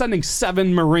 Why are you sending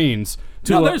 7 Marines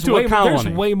to No, a there's colony? there's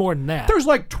way more than that. There's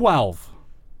like 12.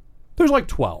 There's like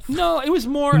 12. No, it was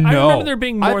more. No. I remember there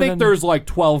being more I think than... there's like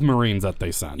 12 Marines that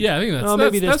they send. Yeah, I think that's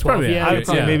maybe there's that's probably 12, yeah. I would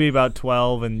accurate. say maybe about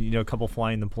 12 and, a couple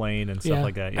flying the plane and stuff Yeah.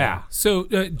 like that. Yeah. So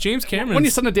James Cameron. When you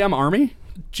send a damn army?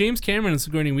 James Cameron and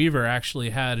Sigourney Weaver actually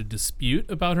had a dispute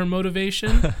about her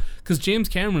motivation because James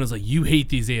Cameron was like, "You hate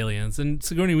these aliens," and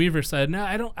Sigourney Weaver said, "No,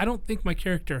 I don't think my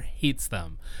character hates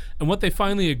them." And what they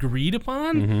finally agreed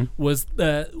upon was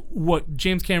what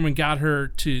James Cameron got her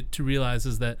to realize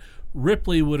is that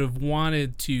Ripley would have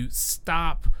wanted to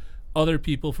stop other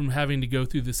people from having to go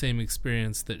through the same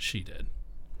experience that she did.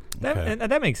 And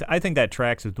that makes. I think that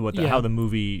tracks with Yeah. how the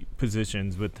movie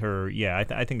positions with her. Yeah,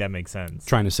 I think that makes sense.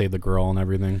 Trying to save the girl and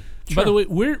everything. By the way,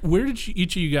 where did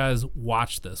each of you guys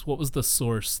watch this? What was the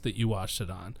source that you watched it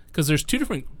on? Because there's 2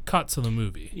 different cuts of the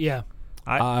movie. Yeah,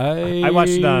 I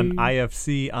watched it on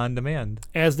IFC on demand.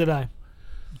 as did I.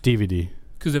 DVD.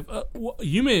 Because if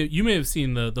you may have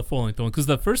seen the full length one. Because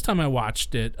the first time I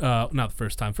watched it, not the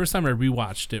first time I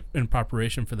rewatched it in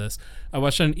preparation for this, I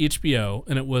watched it on HBO,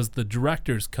 and it was the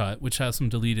director's cut, which has some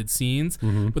deleted scenes.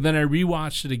 But then I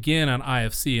rewatched it again on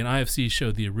IFC, and IFC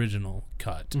showed the original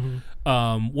cut.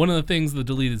 One of the things, the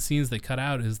deleted scenes they cut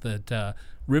out, is that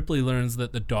Ripley learns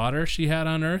that the daughter she had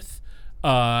on Earth,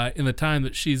 in the time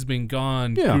that she's been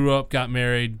gone, grew up, got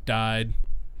married, died.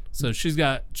 So she's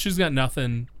got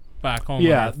nothing back home.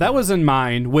 Yeah, that was in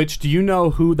mind. Which, do you know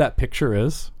who that picture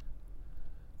is?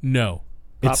 No.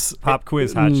 Pop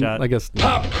quiz, hot shot. I guess.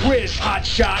 Pop quiz, hot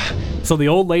shot. So the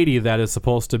old lady that is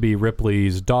supposed to be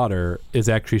Ripley's daughter is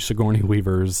actually Sigourney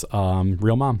Weaver's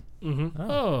real mom.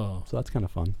 Oh. So that's kind of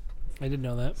fun. I didn't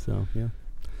know that. So yeah,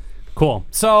 cool.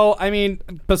 So I mean,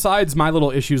 besides my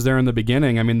little issues there in the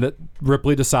beginning, I mean that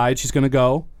Ripley decides she's going to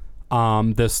go.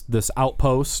 This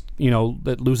outpost,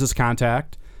 that loses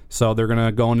contact. So they're going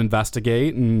to go and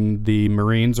investigate, and the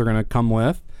Marines are going to come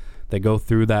with. They go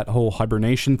through that whole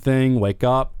hibernation thing, wake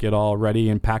up, get all ready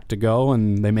and packed to go,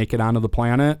 and they make it onto the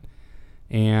planet.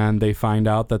 And they find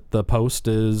out that the post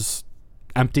is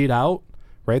emptied out,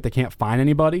 right? They can't find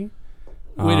anybody.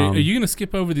 Wait, are you going to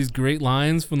skip over these great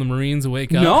lines from the Marines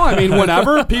wake up? No, I mean,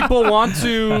 whenever people want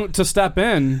to step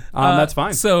in, that's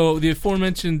fine. So the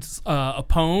aforementioned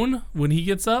Apone, when he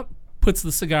gets up, puts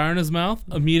the cigar in his mouth,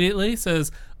 immediately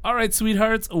says, "All right,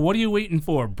 sweethearts, what are you waiting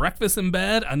for? Breakfast in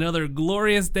bed? Another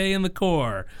glorious day in the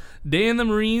Corps. Day in the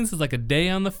Marines is like a day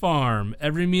on the farm.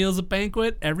 Every meal's a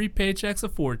banquet, every paycheck's a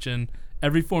fortune,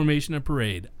 every formation a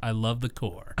parade. I love the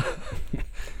Corps."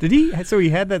 Did he? So he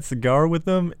had that cigar with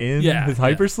him in his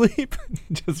hypersleep,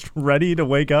 just ready to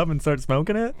wake up and start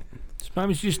smoking it.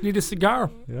 Sometimes you just need a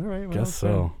cigar. All right, well, Guess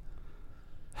so.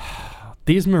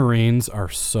 These Marines are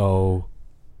so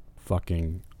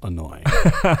fucking annoying.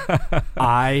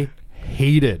 I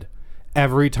hated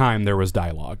every time there was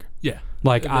dialogue. Yeah.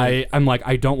 Like I'm like,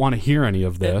 I don't want to hear any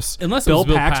of this. Unless it was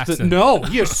Bill Paxton. No,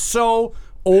 he is so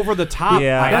over the top.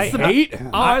 Yeah, I hate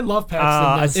him. I love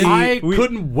Paxton. I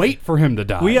couldn't wait for him to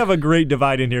die. We have a great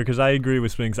divide in here because I agree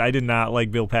with Spinks. I did not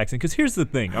like Bill Paxton because here's the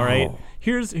thing. All right,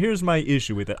 here's my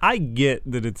issue with it. I get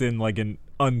that it's in like an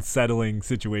unsettling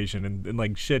situation and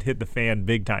like shit hit the fan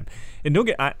big time. And don't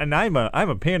get I'm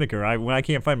a panicker. When I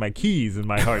can't find my keys in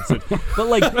my heart. So, but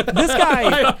like this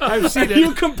guy, I've seen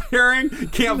you comparing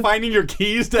can't finding your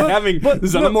keys to having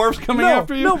xenomorphs coming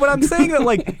after you. No, but I'm saying that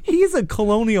like he's a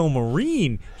colonial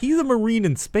Marine. He's a Marine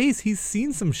in space. He's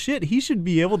seen some shit. He should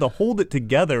be able to hold it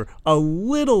together a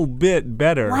little bit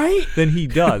better than he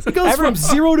does. It goes from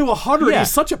 0 to 100. Yeah.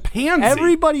 He's such a pansy.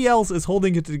 Everybody else is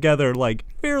holding it together like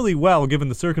fairly well given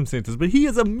the circumstances, but he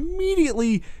is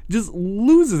immediately just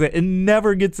loses it and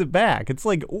never gets it back. It's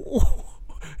like,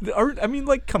 I mean,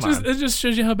 like, come on. It just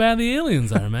shows you how bad the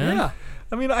aliens are, man. Yeah.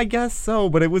 I mean, I guess so,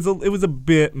 but it was a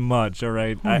bit much. All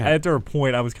right. After a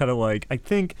point, I was kind of like, I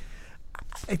think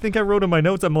I think I wrote in my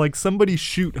notes, I'm like, somebody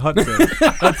shoot Hudson.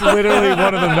 That's literally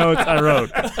one of the notes I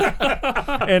wrote.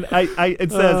 And I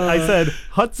said,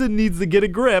 Hudson needs to get a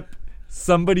grip.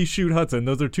 Somebody shoot Hudson.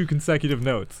 Those are 2 consecutive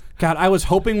notes. God, I was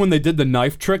hoping when they did the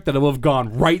knife trick that it would have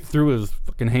gone right through his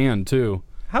fucking hand, too.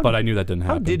 But I knew that didn't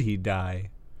happen. How did he die?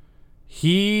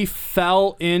 He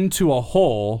fell into a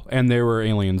hole, and there were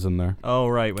aliens in there. Oh,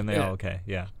 right. When they okay.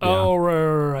 Yeah. Oh,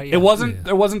 right. Yeah. It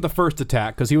wasn't the first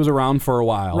attack because he was around for a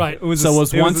while. Right. It was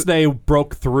once they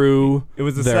broke through. It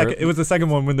was the second. It was the second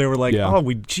one when they were like,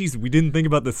 we didn't think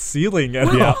about the ceiling at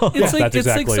all. It's like That's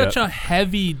exactly such a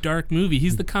heavy, dark movie.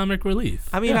 He's the comic relief.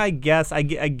 I mean, I guess I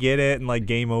get it, and like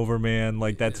Game Over, man,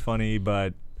 like that's funny,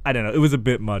 but I don't know. It was a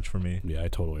bit much for me. Yeah, I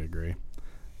totally agree.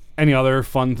 Any other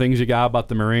fun things you got about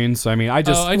the Marines? I mean,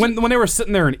 when they were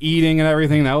sitting there and eating and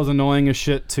everything, that was annoying as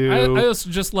shit too. I also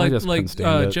just couldn't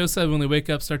stand it. Joe said, when they wake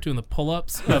up, start doing the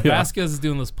pull-ups. Vasquez is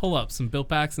doing those pull-ups, and Bill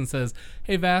Paxton says,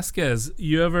 "Hey Vasquez,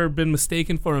 you ever been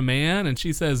mistaken for a man?" And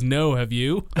she says, "No, have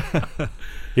you?"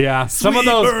 Yeah, some of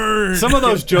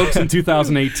those jokes in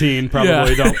 2018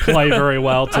 probably don't play very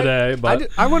well today. But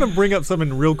I want to bring up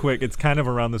something real quick. It's kind of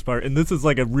around this part, and this is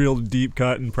like a real deep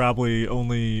cut, and probably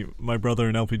only my brother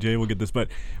and LPJ will get this. But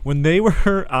when they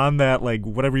were on that, like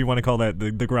whatever you want to call that,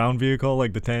 the ground vehicle,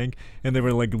 like the tank, and they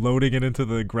were like loading it into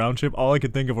the ground ship, all I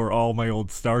could think of were all my old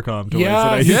Starcom toys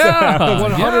that I used to have.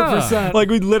 100%. Like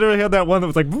we literally had that one that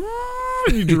was like.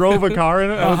 And you drove a car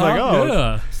in it. I was like, oh.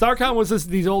 Yeah. Starcom was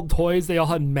these old toys. They all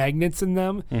had magnets in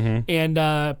them, and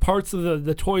parts of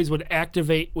the toys would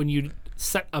activate when you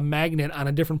set a magnet on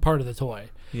a different part of the toy.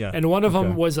 Yeah. And one of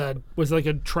them was like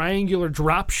a triangular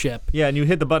drop ship. Yeah, and you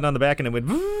hit the button on the back, and it went,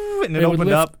 and it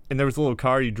opened up, and there was a little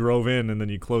car you drove in, and then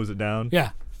you close it down.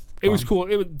 Yeah. It was cool.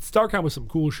 Starcom was some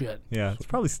cool shit. Yeah, it's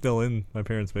probably still in my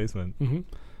parents' basement.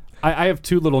 I have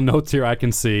 2 little notes here I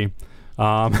can see.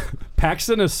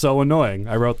 Paxton is so annoying.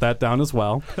 I wrote that down as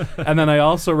well. And then I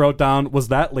also wrote down, was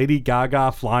that Lady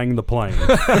Gaga flying the plane?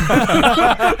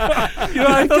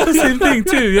 I thought the same thing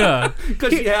too, yeah.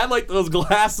 Because she had like those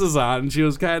glasses on, and she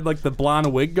was kind of like the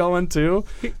blonde wig going too.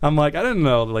 I'm like, I didn't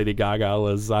know Lady Gaga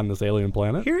was on this alien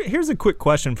planet. Here's a quick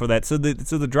question for that. So the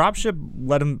dropship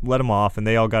let him off, and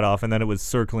they all got off, and then it was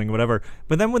circling, whatever.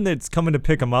 But then when it's coming to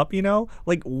pick him up,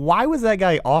 like why was that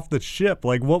guy off the ship?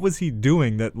 Like what was he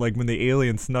doing that like when the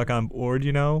alien snuck on board,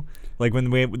 like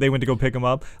when they went to go pick him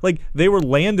up, like they were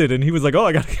landed and he was like, oh,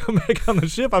 I gotta come back on the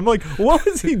ship. I'm like, what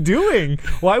was he doing?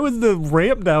 Why was the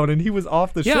ramp down and he was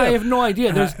off the ship? Yeah, I have no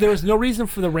idea. There was no reason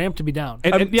for the ramp to be down.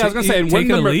 I was gonna say,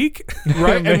 taking a leak,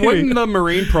 right? And wouldn't the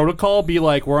Marine protocol be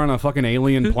like, we're on a fucking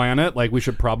alien planet, like we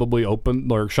should probably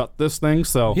open or shut this thing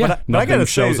so nothing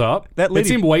shows up? It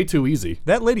seemed way too easy.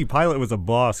 That lady pilot was a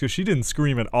boss because she didn't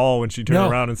scream at all when she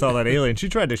turned around and saw that alien. She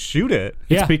tried to shoot it.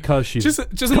 It's because she's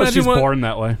imagine born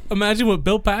that way. Imagine what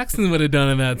Bill Paxton would have done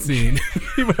in that scene.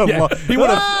 He would have.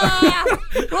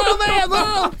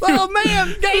 Oh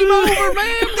man, game over,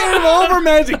 man. Game over,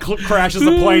 man. He crashes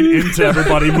the plane into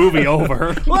everybody. Movie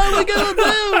over. What are we gonna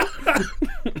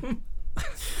do?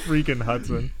 Freaking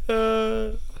Hudson.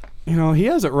 He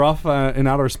has it rough in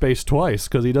outer space twice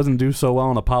because he doesn't do so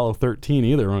well in Apollo 13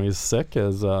 either when he's sick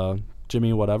as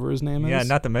Jimmy whatever his name is. Yeah,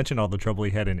 not to mention all the trouble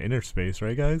he had in inner space,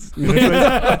 right, guys?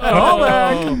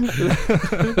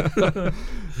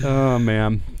 Oh,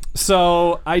 man.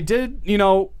 So I did,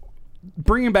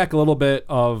 bringing back a little bit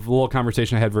of a little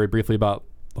conversation I had very briefly about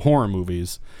horror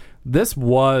movies. This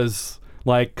was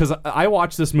like, because I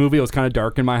watched this movie, it was kind of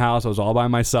dark in my house, I was all by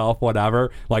myself, whatever.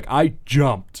 Like, I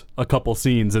jumped a couple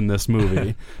scenes in this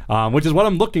movie, which is what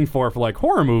I'm looking for like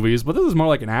horror movies, but this is more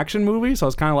like an action movie, so I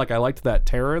was kind of like, I liked that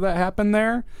terror that happened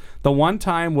there. The one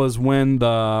time was when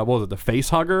the face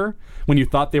hugger, when you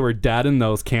thought they were dead in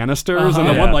those canisters, and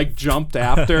the one like jumped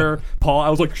after Paul. I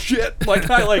was like, shit, like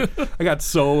I got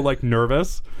so like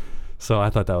nervous. So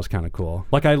I thought that was kind of cool.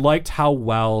 Like, I liked how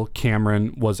well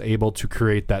Cameron was able to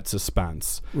create that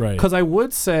suspense. Right. Because I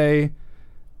would say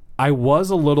I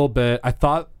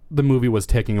thought the movie was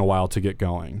taking a while to get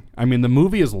going. I mean, the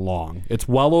movie is long. It's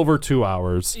well over 2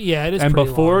 hours. Yeah, it is And pretty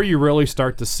before long. you really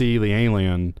start to see the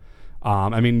alien,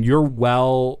 you're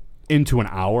well into an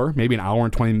hour, maybe an hour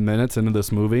and 20 minutes into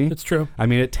this movie. It's true. I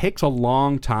mean, it takes a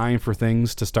long time for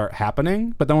things to start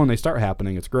happening, but then when they start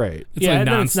happening, it's great. It's like and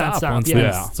then nonstop it's nonstop. once Yeah.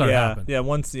 they start happening.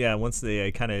 Once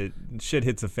they kind of shit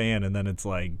hits a fan, and then it's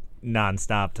like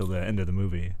nonstop till the end of the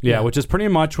movie. Yeah, which is pretty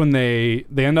much when they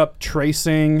end up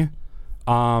tracing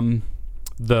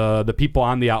the people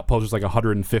on the outpost. There's like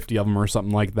 150 of them or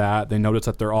something like that. They notice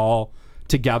that they're all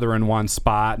together in one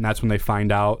spot, and that's when they find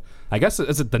out, I guess,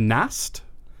 is it the nest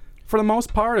for the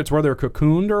most part. It's where they're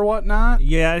cocooned or whatnot.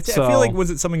 Yeah, I So- feel like, was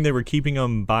it something they were keeping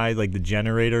them by, like, the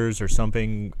generators or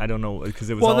something? I don't know, because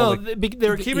it was Well, all no, like, they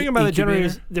were keeping them by the incubator?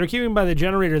 generators. They were keeping them by the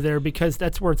generator there because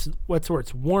that's where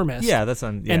it's warmest. yeah, that's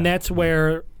on, yeah. And that's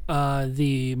where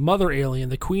the mother alien,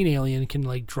 the queen alien, can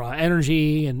like draw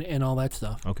energy and all that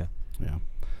stuff. Okay. Yeah.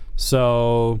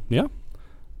 So yeah.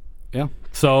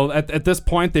 So at this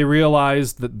point, they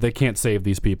realize that they can't save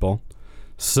these people.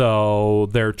 So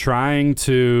they're trying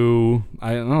to,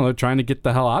 I don't know, they're trying to get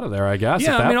the hell out of there, I guess.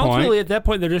 Yeah, at that I mean, point. ultimately at that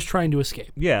point they're just trying to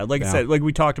escape. Yeah, like I Yeah. said, like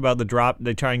we talked about the drop.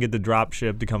 They try and get the drop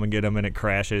ship to come and get them, and it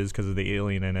crashes because of the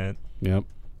alien in it. Yep.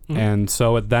 And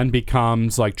so it then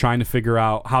becomes like trying to figure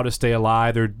out how to stay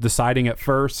alive. They're deciding at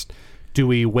first, do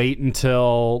we wait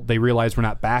until they realize we're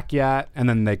not back yet, and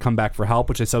then they come back for help,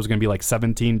 which they said was going to be like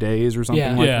 17 days or something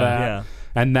Yeah. like Yeah. that. Yeah.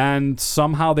 And then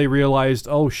somehow they realized,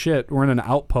 oh shit, we're in an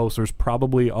outpost. There's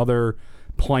probably other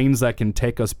planes that can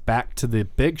take us back to the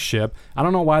big ship. I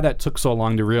don't know why that took so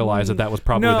long to realize that was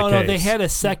probably the case. No, they had a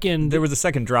second. There was a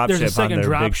second drop There's ship a second on their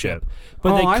drop big ship, ship.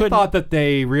 but they I couldn't. thought that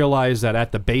they realized that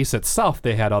at the base itself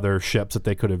they had other ships that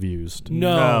they could have used.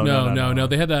 No. No.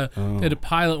 They had to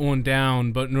pilot one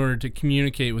down, but in order to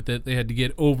communicate with it, they had to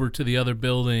get over to the other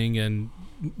building and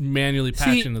manually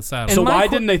patch See, in the satellite. and So my why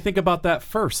que- didn't they think about that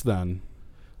first then?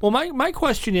 Well, my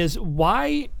question is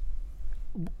why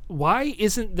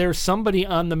isn't there somebody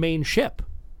on the main ship?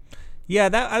 Yeah,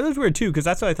 that was weird too, because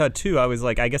that's what I thought too. I was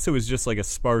like, I guess it was just like a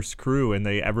sparse crew, and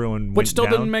everyone Which went still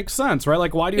down. didn't make sense, right?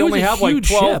 Like, why do you It was only a have like huge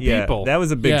 12 ship. Yeah, people? that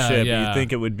was a big Yeah, ship. yeah. You'd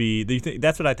think it would be.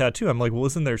 That's what I thought too. I'm like, well,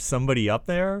 isn't there somebody up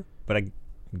there? But I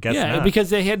guess Yeah, not.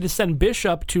 because they had to send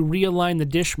Bishop to realign the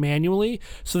dish manually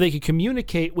so they could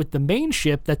communicate with the main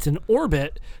ship that's in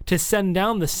orbit to send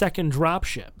down the second drop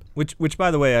ship. Which,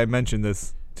 by the way, I mentioned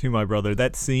this to my brother.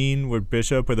 That scene with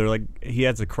Bishop, where they're like, he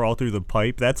has to crawl through the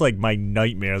pipe. That's like my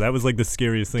nightmare. That was like the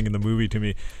scariest thing in the movie to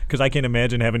me, because I can't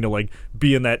imagine having to like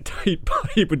be in that tight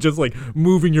pipe and just like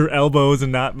moving your elbows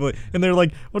and not. And they're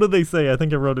like, what did they say? I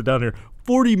think I wrote it down here.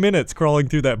 40 minutes crawling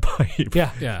through that pipe.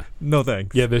 Yeah. yeah. No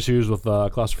thanks. You have issues with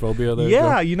claustrophobia there?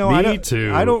 Yeah, Joe? you know, Me I don't-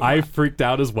 too. I don't- I freaked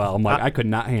out as well. I'm like, I could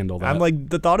not handle that. I'm like,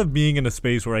 the thought of being in a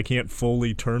space where I can't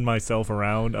fully turn myself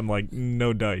around, I'm like,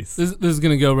 no dice. This is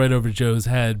going to go right over Joe's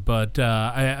head, but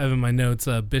I have in my notes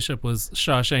Bishop was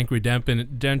Shawshank Redemption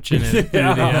through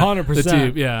Yeah, the 100%. the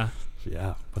tube. Yeah.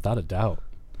 yeah, without a doubt.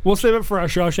 We'll save it for our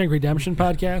Shawshank Redemption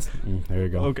podcast. There you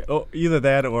go. Okay, either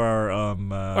that or our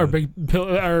Our big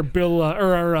Bill,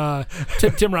 or our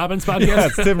Tim Robbins podcast. yeah,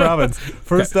 it's Tim Robbins.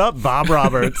 First up, Bob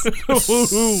Roberts.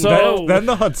 So then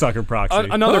the Hudsucker proxy.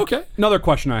 Another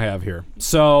question I have here.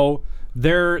 So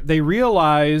they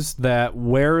realize that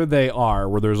where they are,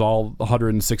 where there's all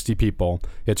 160 people,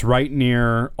 it's right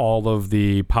near all of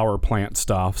the power plant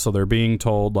stuff. So they're being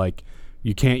told like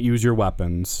you can't use your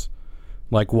weapons.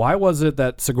 Like, why was it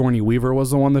that Sigourney Weaver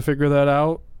was the one to figure that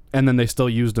out, and then they still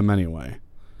used him anyway?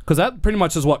 Because that pretty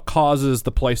much is what causes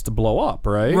the place to blow up,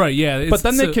 right? Right, yeah. But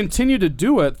then they continue to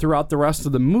do it throughout the rest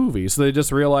of the movie. So they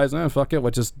just realize, fuck it,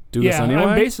 we'll just do this Yeah,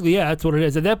 anyway. basically, yeah, that's what it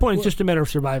is. At that point, it's just a matter of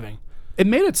surviving. It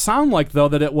made it sound like, though,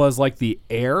 that it was like the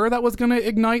air that was going to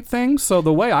ignite things. So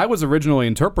the way I was originally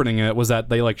interpreting it was that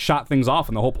they like shot things off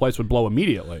and the whole place would blow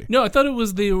immediately. No, I thought it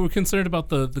was they were concerned about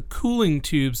the cooling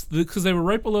tubes because they were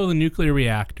right below the nuclear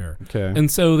reactor. Okay. And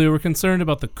so they were concerned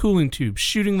about the cooling tubes,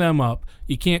 shooting them up.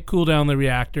 You can't cool down the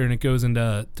reactor and it goes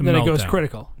into Then it goes meltdown.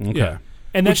 critical. Okay. Yeah.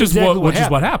 And that's Which is exactly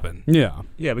what happened. Yeah.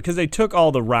 yeah, because they took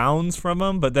all the rounds from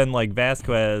him, but then like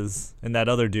Vasquez and that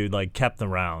other dude like kept the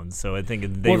rounds. So I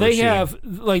think they were they shooting. have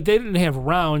like they didn't have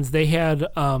rounds. They had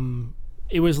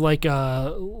it was like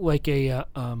a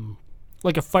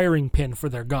firing pin for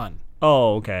their gun.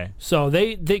 Oh, okay. So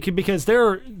they could because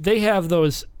they have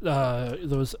those like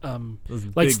big-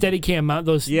 Steadicam mount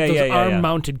those Yeah. arm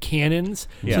mounted cannons.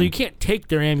 Yeah. So you can't take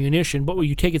their ammunition, but what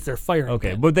you take is their firing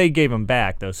Okay, pin. but they gave them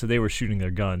back though, so they were shooting their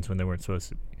guns when they weren't supposed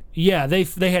to. Yeah, they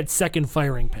had second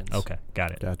firing pins. Okay, got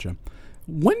it. Gotcha.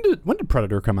 When did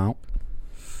Predator come out?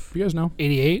 You guys know?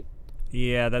 88.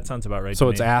 Yeah, that sounds about right. So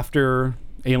to it's me. after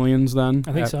Aliens then?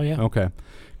 I think so, yeah. Okay.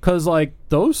 Because like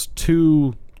those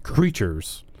two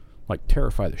creatures like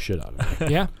terrify the shit out of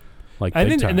me. Yeah. Like I big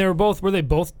didn't time. and were they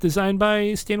both designed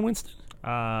by Stan Winston?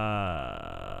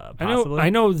 Possibly. I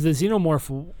know the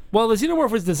Xenomorph. Well, the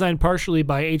Xenomorph was designed partially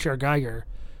by H.R. Geiger,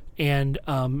 and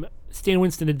Stan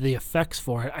Winston did the effects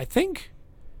for it. I think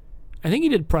he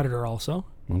did Predator also.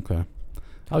 Okay.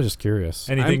 I was just curious.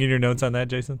 Anything in your notes on that,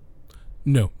 Jason?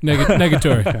 No,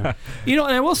 negatory. You know,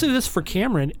 and I will say this for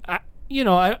Cameron. He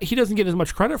doesn't get as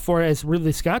much credit for it as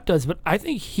Ridley Scott does, but I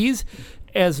think he's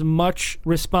as much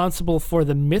responsible for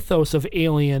the mythos of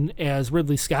Alien as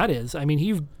Ridley Scott is. I mean,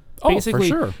 he basically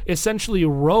sure. essentially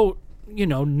wrote,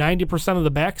 90% of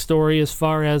the backstory as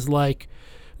far as like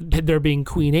there being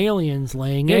queen aliens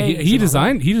laying eggs. He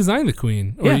designed the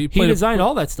queen. Yeah, he designed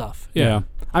all that stuff. Yeah.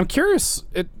 I'm curious,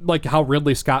 how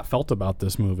Ridley Scott felt about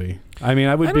this movie. I mean,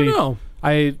 I don't know.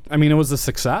 I mean, it was a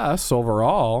success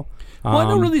overall. Well, I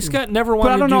know Ridley Scott never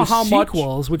wanted to do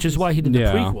sequels, which is why he did the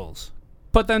prequels.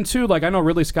 But then, too, I know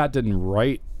Ridley Scott didn't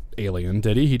write Alien,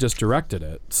 did he? He just directed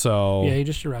it. So yeah, he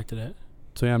just directed it.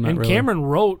 So yeah, I'm not and really... Cameron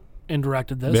wrote and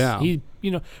directed this. Yeah. He,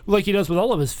 like he does with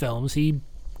all of his films, he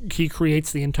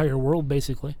creates the entire world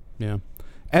basically. Yeah.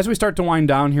 As we start to wind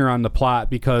down here on the plot,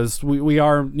 because we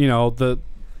are, the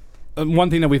one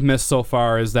thing that we've missed so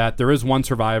far is that there is one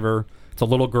survivor. It's a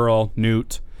little girl,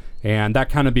 Newt, and that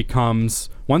kind of becomes,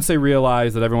 once they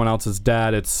realize that everyone else is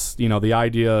dead, it's, the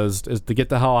idea is to get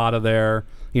the hell out of there.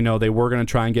 They were going to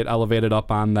try and get elevated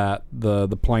up on that the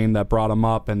plane that brought them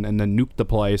up and then nuke the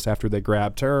place after they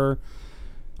grabbed her.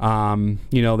 They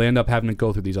end up having to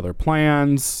go through these other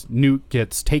plans. Newt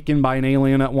gets taken by an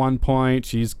alien at one point.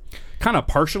 She's kind of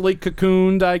partially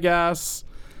cocooned, I guess.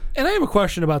 And I have a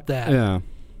question about that. Yeah.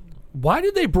 Why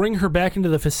did they bring her back into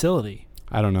the facility?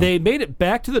 I don't know. They made it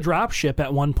back to the dropship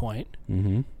at one point,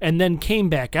 and then came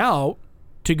back out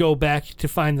to go back to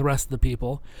find the rest of the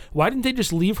people. Why didn't they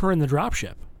just leave her in the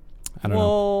dropship? I don't know.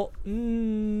 Well,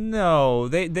 no,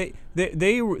 they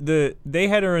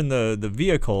had her in the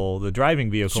vehicle, the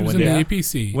driving vehicle. She was in the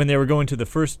APC when they were going to the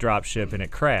first dropship, and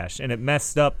it crashed, and it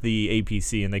messed up the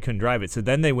APC, and they couldn't drive it. So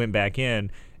then they went back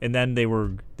in, and then they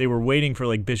were waiting for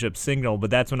like Bishop's signal, but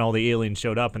that's when all the aliens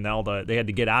showed up, and they had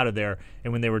to get out of there.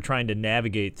 And when they were trying to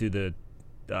navigate through the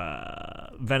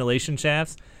ventilation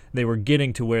shafts, they were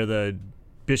getting to where the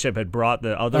Bishop had brought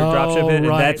the other dropship in,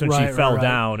 and that's when she fell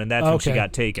down, and that's when she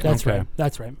got taken. That's right.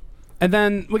 That's right. And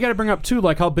then we got to bring up too,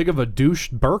 how big of a douche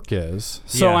Burke is.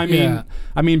 So I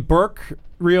mean, Burke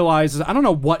realizes, I don't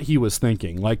know what he was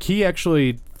thinking. He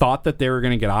actually thought that they were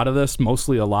going to get out of this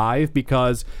mostly alive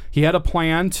because he had a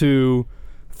plan to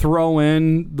throw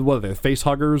in the face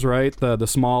huggers, right? The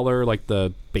smaller,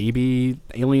 the baby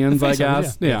aliens, I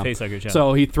guess. Yeah, face huggers. Yeah.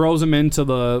 So he throws them into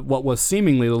what was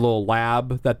seemingly the little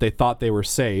lab that they thought they were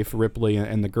safe. Ripley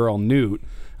and the girl Newt.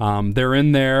 They're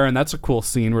in there, and that's a cool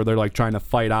scene where they're trying to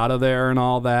fight out of there and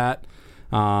all that.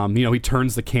 He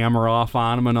turns the camera off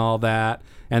on them and all that.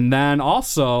 And then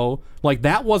also,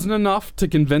 that wasn't enough to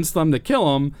convince them to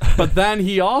kill him. But then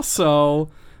he also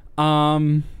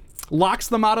locks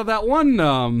them out of that one,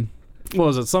 what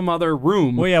was it, some other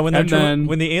room. Well, yeah, when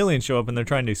the aliens show up and they're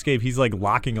trying to escape, he's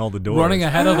locking all the doors. Running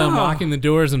ahead of them, locking the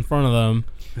doors in front of them.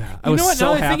 Yeah. I was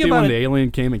so happy when the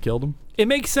alien came and killed him. It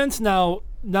makes sense now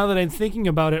that I'm thinking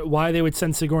about it, why they would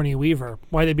send Sigourney Weaver,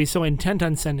 why they'd be so intent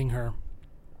on sending her,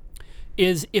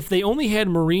 is if they only had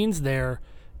Marines there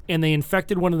and they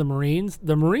infected one of the Marines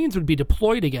would be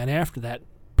deployed again after that,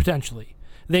 potentially.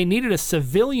 They needed a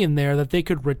civilian there that they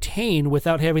could retain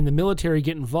without having the military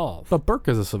get involved. But Burke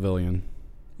is a civilian.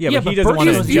 Yeah, but he doesn't want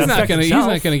to. He's not going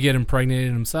to get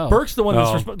impregnated himself. Burke's the one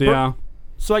that's responsible. Yeah.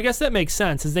 So I guess that makes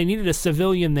sense. Is they needed a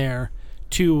civilian there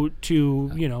to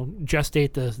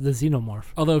gestate the xenomorph.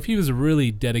 Although if he was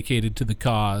really dedicated to the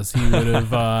cause, he would have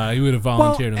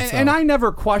volunteered himself. And I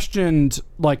never questioned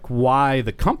why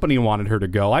the company wanted her to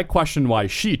go. I questioned why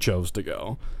she chose to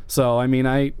go. So I mean,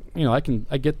 I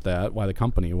get that why the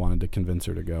company wanted to convince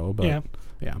her to go. But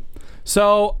yeah.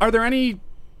 So are there any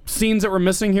scenes that we're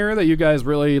missing here that you guys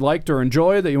really liked or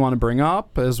enjoyed that you want to bring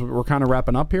up as we're kind of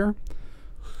wrapping up here?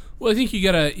 Well, I think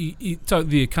you talk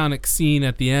the iconic scene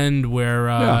at the end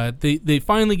where they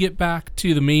finally get back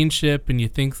to the main ship and you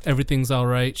think everything's all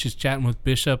right. She's chatting with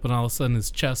Bishop and all of a sudden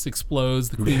his chest explodes,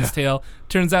 the Queen's tail.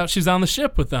 Turns out she's on the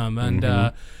ship with them.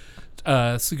 And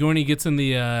Sigourney gets in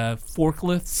the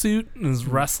forklift suit and is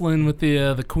wrestling with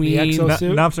the Queen. The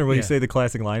exosuit? Knopfler, will you say the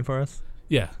classic line for us?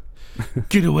 Yeah.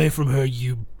 Get away from her,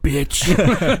 you bitch.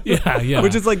 yeah.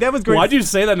 Which is that was great. Why'd you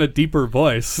say that in a deeper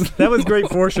voice? That was great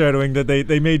foreshadowing that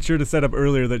they made sure to set up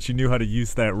earlier that she knew how to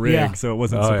use that rig, so it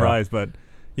wasn't a surprise. Yeah. But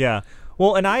yeah.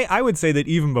 Well, and I would say that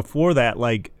even before that,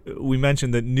 we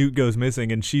mentioned that Newt goes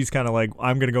missing, and she's kind of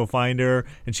I'm going to go find her,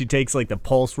 and she takes the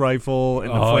pulse rifle and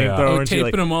the flamethrower, and she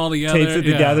taping them all together. Tapes it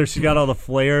together. She got all the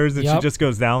flares, and she just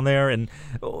goes down there. And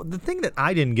the thing that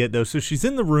I didn't get though, so she's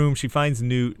in the room, she finds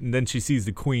Newt, and then she sees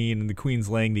the Queen, and the Queen's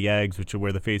laying the eggs, which are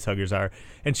where the face huggers are,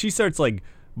 and she starts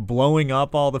blowing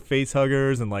up all the face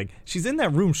huggers, and like she's in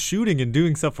that room shooting and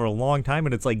doing stuff for a long time,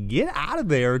 and it's like, get out of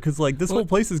there, because like this whole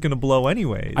place is gonna blow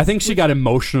anyways. I think she got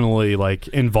emotionally like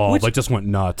involved, Which- like just went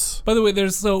nuts. By the way,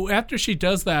 so after she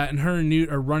does that and her and Newt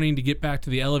are running to get back to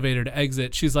the elevator to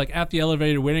exit, she's like at the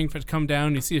elevator waiting for it to come down.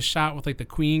 And you see a shot with like the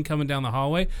Queen coming down the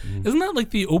hallway. Isn't that like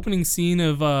the opening scene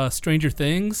of Stranger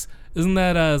Things? Isn't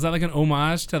that is that like an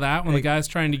homage to that when the guy's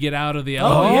trying to get out of the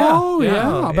elevator?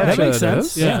 I bet that you makes it sense.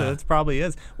 is. Yeah, that probably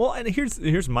is. Well, and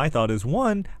here's my thought is,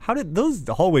 one, how did those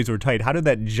hallways were tight? How did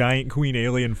that giant queen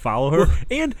alien follow her?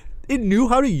 And it knew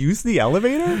how to use the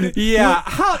elevator? Yeah.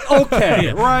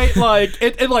 Okay. Right. Like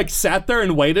it like sat there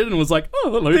and waited and was like,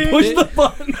 oh, let me push the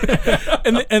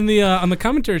button. and the on the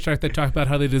commentary track they talk about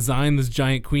how they designed this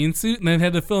giant queen suit and then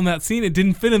had to film that scene. It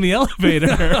didn't fit in the elevator.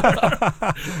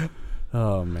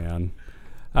 Oh man.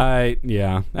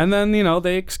 Yeah. And then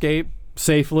they escape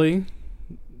safely,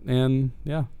 and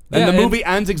yeah. And the movie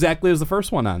ends exactly as the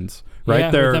first one ends. Right,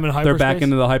 Yeah, with them in they're back hyperspace.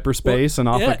 into the hyperspace, and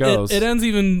off it goes. It ends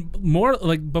even more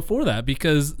like before that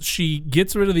because she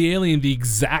gets rid of the alien the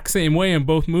exact same way in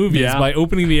both movies by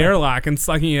opening the airlock and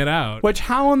sucking it out. Which,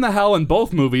 how in the hell in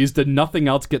both movies did nothing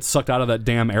else get sucked out of that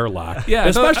damn airlock? Yeah,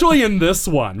 especially in this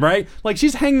one, right? Like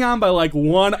she's hanging on by like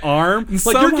one arm,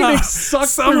 like you're getting sucked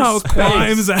somehow through space.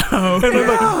 climbs out. And,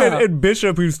 then, and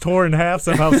Bishop, who's torn in half,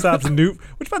 somehow stops Newt.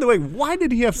 Which, by the way, why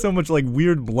did he have so much like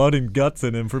weird blood and guts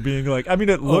in him for being like? I mean,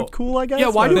 it looked cool, I guess. Yeah,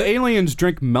 why but- do aliens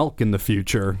drink milk in the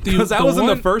future? Because that was in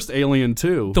the first Alien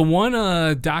too. The one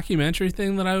documentary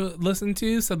thing that I listened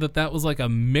to said that was like a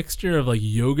mixture of like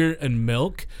yogurt and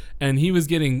milk, and he was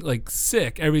getting like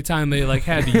sick every time they like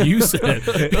had to use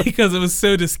it because it was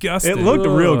so disgusting. It looked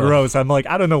real gross. I'm like,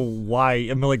 I don't know why.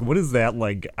 I'm like, what is that,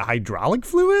 like hydraulic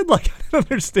fluid? Like, I don't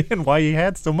understand why he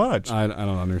had so much. I don't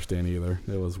understand either.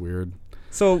 It was weird.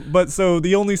 So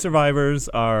the only survivors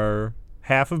are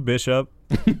half of Bishop,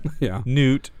 Yeah,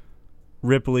 Newt,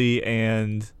 Ripley,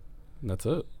 and that's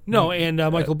it. No, and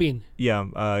Michael Bean.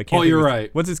 can't Oh, think you're of his- right.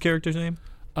 What's his character's name?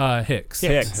 Hicks.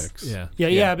 Hicks. Yeah.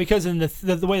 Yeah, because in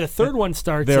the way the third one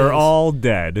starts, They're is all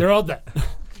dead. they're all dead.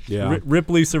 Yeah.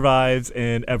 Ripley survives,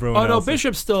 and everyone Oh no, else.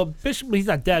 Bishop's still Bishop. He's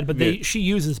not dead, but Yeah. she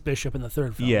uses Bishop in the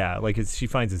third film. Yeah, like she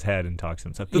finds his head and talks to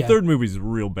himself. The Yeah. third movie's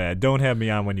real bad. Don't have me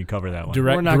on when you cover that one.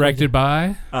 We're not Directed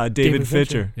by. David David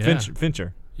Fincher. Fincher.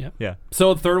 Fincher. Yep. Yeah.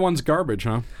 So the third one's garbage,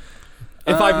 huh?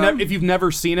 If you've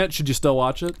never seen it, should you still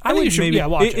watch it? I think you should. Yeah,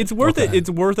 watch it. It's worth it. Okay. It's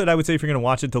worth it. I would say if you're going to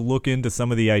watch it, to look into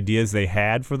some of the ideas they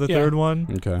had for the Yeah. third one.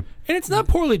 Okay. And it's not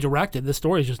poorly directed. The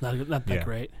story's just not that Yeah.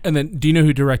 great. And then, do you know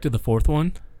who directed the fourth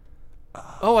one?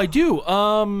 Oh, I do.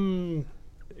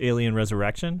 Alien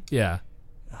Resurrection. Yeah.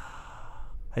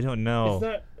 I don't know. Is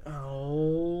that?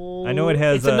 Oh. I know it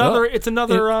has, It's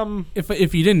another.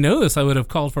 If you didn't know this, I would have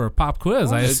called for a pop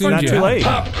quiz. I It's assumed not you too had. late.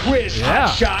 Pop quiz, Yeah.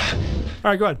 hot shot.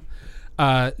 All right, go ahead.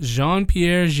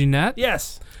 Jean-Pierre Jeunet,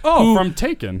 Yes. Oh, Who- from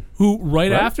Taken. who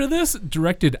right after this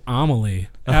directed Amelie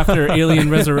after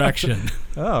Alien Resurrection.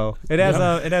 Oh, it has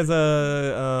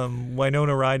a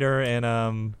Winona Ryder and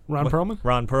Ron Perlman?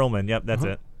 Ron Perlman. Yep, that's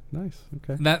it. Nice.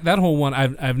 Okay. That whole one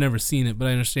I've never seen it, but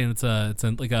I understand it's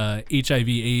like a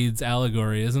HIV/AIDS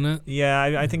allegory, isn't it? Yeah,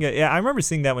 I think I remember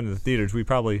seeing that one in the theaters. We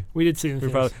We did see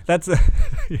it. probably that's yeah.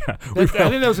 I think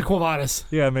that was a Quo Vadis.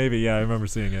 Yeah, maybe. Yeah, I remember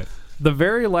seeing it. The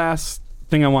very last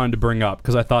thing I wanted to bring up,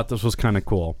 because I thought this was kind of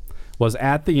cool, was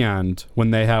at the end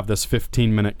when they have this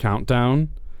 15-minute countdown.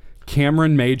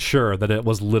 Cameron made sure that it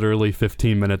was literally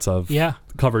 15 minutes of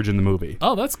coverage in the movie.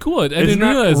 Oh, that's cool. I didn't Isn't that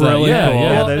realize that. really Yeah, cool? yeah.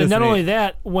 Well, that is and not neat. only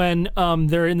that, when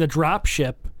they're in the drop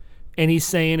ship, and he's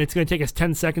saying it's going to take us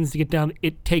 10 seconds to get down,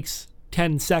 it takes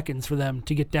 10 seconds for them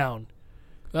to get down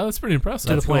Oh, that's pretty impressive.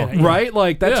 to the planet. Yeah. Right?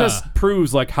 Like that Yeah. just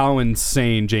proves like how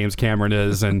insane James Cameron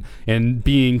is and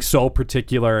being so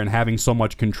particular and having so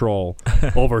much control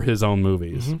over his own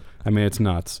movies. I mean, it's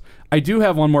nuts. I do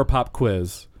have one more pop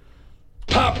quiz.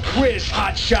 Pop quiz,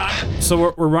 hot shot.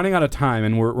 So we're running out of time,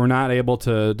 and we're not able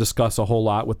to discuss a whole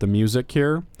lot with the music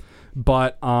here.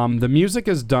 But the music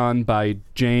is done by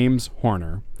James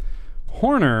Horner.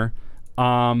 Horner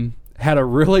had a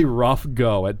really rough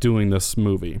go at doing this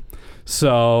movie.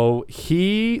 So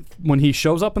when he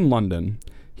shows up in London,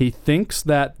 he thinks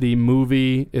that the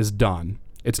movie is done.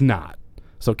 It's not.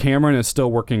 So Cameron is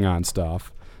still working on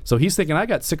stuff. So he's thinking, I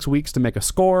got 6 weeks to make a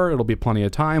score. It'll be plenty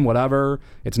of time, whatever.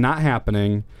 It's not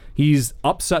happening. He's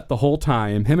upset the whole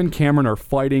time. Him and Cameron are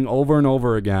fighting over and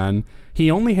over again. He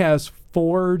only has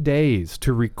 4 days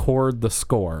to record the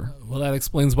score. Well, that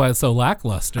explains why it's so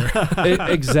lackluster.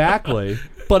 Exactly.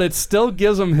 But it still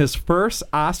gives him his first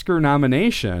Oscar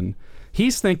nomination.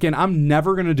 He's thinking, I'm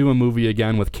never going to do a movie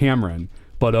again with Cameron.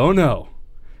 But oh no.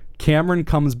 Cameron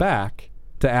comes back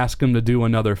to ask him to do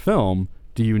another film.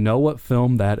 Do you know what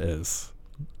film that is?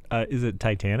 Is it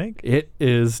Titanic? It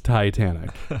is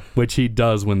Titanic, which he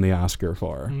does win the Oscar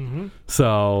for.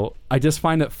 So I just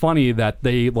find it funny that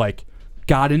they like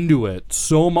got into it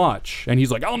so much, and he's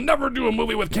like, "I'll never do a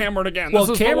movie with Cameron again." Well,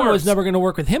 This is the Cameron was worst." never going to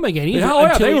work with him again either. Hell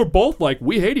yeah, until they he- were both like,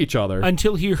 "We hate each other."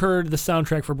 until he heard the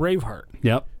soundtrack for Braveheart,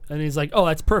 Yep. and he's like, "Oh,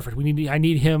 that's perfect. I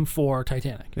need him for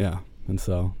Titanic." Yeah, and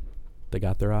so they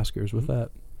got their Oscars with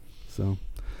that. So,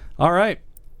 all right.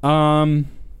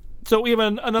 So we have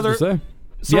another. Say?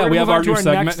 So Yeah, we're we gonna have move on our to new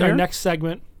segment next, here. Our next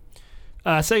segment.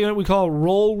 Segment we call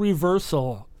Role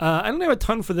Reversal. I don't have a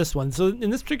ton for this one. So in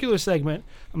this particular segment,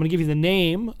 I'm going to give you the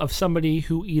name of somebody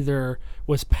who either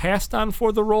was passed on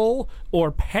for the role or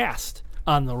passed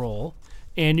on the role,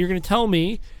 and you're going to tell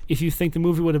me if you think the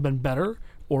movie would have been better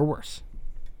or worse.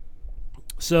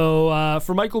 So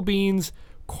for Michael Bihn's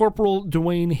Corporal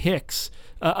Dwayne Hicks,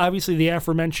 obviously the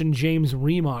aforementioned James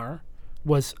Remar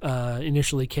was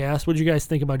initially cast. What did you guys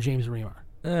think about James Remar?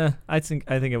 I think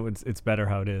it's better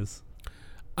how it is.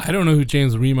 I don't know who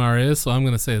James Remar is, so I'm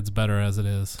going to say it's better as it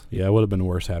is. Yeah, it would have been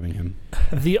worse having him.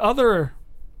 The other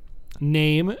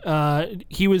name,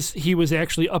 he was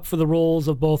actually up for the roles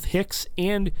of both Hicks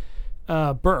and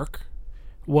Burke,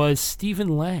 was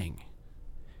Stephen Lang.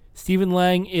 Stephen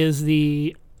Lang is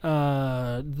the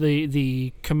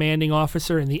commanding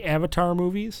officer in the Avatar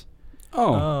movies.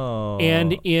 Oh.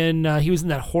 And he was in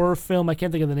that horror film. I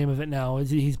can't think of the name of it now.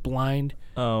 He's blind.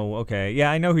 Oh, okay. Yeah,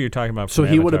 I know who you're talking about. So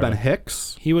from he would have Avatar. been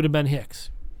Hicks, He would have been Hicks.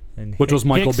 And which was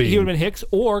Michael Hicks, Biehn. He would have been Hicks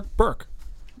or Burke.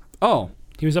 Oh.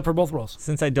 He was up for both roles.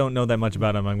 Since I don't know that much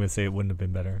about him, I'm going to say it wouldn't have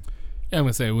been better. Yeah, I'm going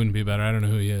to say it wouldn't be better. I don't know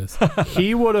who he is.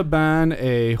 He would have been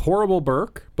a horrible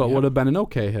Burke, but would have been an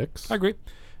okay Hicks. I agree.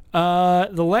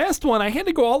 The last one, I had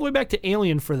to go all the way back to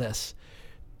Alien for this.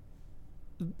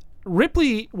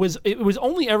 Ripley was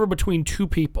only ever between two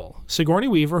people: Sigourney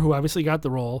Weaver, who obviously got the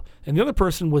role, and the other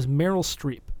person was Meryl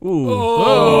Streep. Ooh.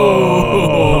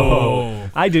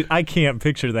 I can't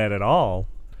picture that at all.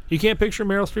 You can't picture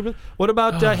Meryl Streep. What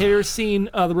about have you ever seen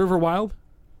The River Wild?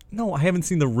 No, I haven't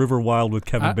seen The River Wild with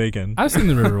Kevin Bacon. I've seen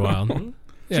The River Wild.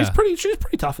 Yeah. She's pretty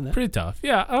tough in that. Pretty tough.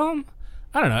 Yeah.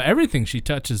 I don't know. Everything she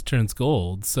touches turns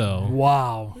gold. So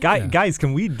Wow. Guys,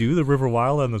 can we do The River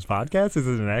Wild on this podcast? Is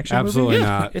it an action Absolutely movie?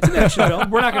 not. It's an action film.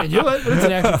 We're not going to do it, but it's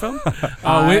an action film.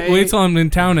 wait till I'm in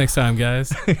town next time,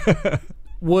 guys.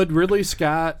 Would Ridley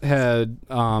Scott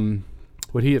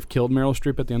would he have killed Meryl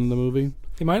Streep at the end of the movie?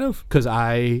 He might have. Because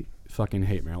I fucking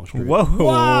hate Meryl Streep. Whoa.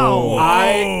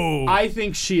 Wow. I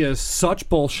think she is such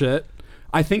bullshit.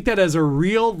 I think that as a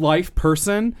real life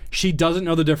person, she doesn't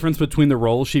know the difference between the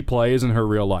roles she plays and her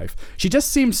real life. She just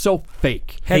seems so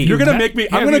fake. Have You're you gonna met- make me.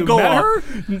 I'm have gonna you go met off.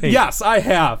 her? Hey. Yes, I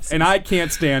have, and I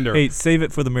can't stand her. Hey, save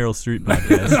it for the Meryl Streep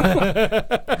podcast.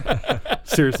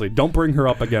 Seriously, don't bring her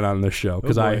up again on this show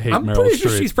because I hate I'm Meryl pretty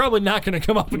sure Streep. she's probably not going to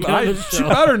come up again on this She show.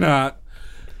 better not.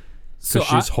 So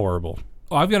Because she's horrible.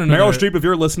 I've got another. Meryl Streep, if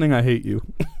you're listening, I hate you.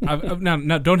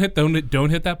 No, don't hit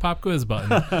that pop quiz button.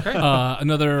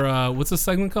 Another. What's this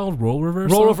segment called? Role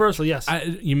reversal. Role reversal, yes.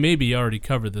 You maybe already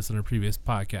covered this in a previous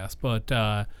podcast,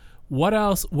 but what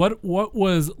else? What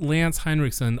was Lance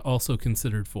Henriksen also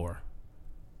considered for?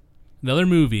 Another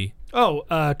movie.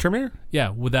 Terminator? Yeah,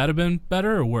 would that have been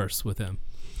better or worse with him?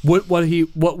 What would he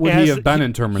have been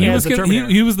in Terminator? was the Terminator.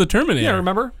 He was the Terminator. Yeah,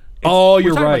 remember? Oh, we're you're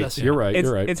talking about right. this, yeah. You're right. It's,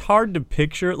 You're right. it's hard to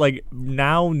picture, like,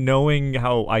 now knowing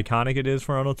how iconic it is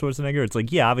for Arnold Schwarzenegger, it's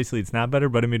like, yeah, obviously it's not better,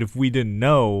 but I mean, if we didn't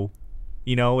know,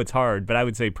 it's hard, but I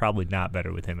would say probably not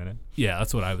better with him in it. Yeah,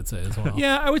 that's what I would say as well.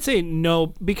 Yeah, I would say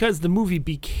no, because the movie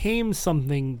became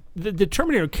something. The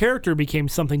Terminator character became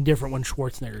something different when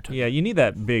Schwarzenegger took it. Yeah, you need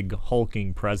that big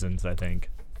hulking presence, I think.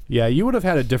 Yeah, you would have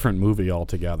had a different movie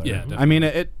altogether. Yeah, I mean,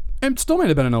 it still might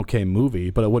have been an okay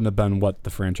movie, but it wouldn't have been what the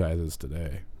franchise is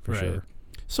today, for Right. sure.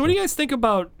 So what do you guys think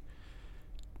about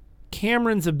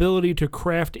Cameron's ability to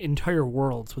craft entire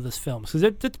worlds with his films?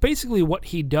 Because that's basically what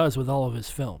he does with all of his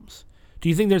films. Do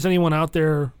you think there's anyone out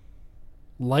there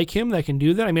like him that can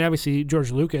do that? I mean, obviously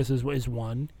George Lucas is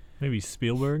one. Maybe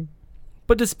Spielberg?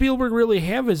 But does Spielberg really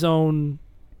have his own?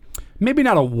 Maybe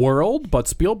not a world, but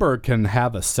Spielberg can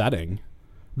have a setting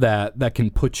that can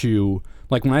put you,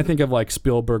 like when I think of like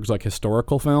Spielberg's like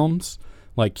historical films,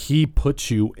 like he puts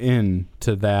you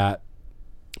into that.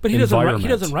 But he doesn't. Environment. He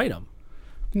doesn't write them.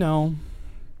 No,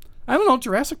 I don't know.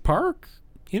 Jurassic Park.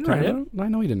 He didn't write it. I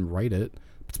know he didn't write it.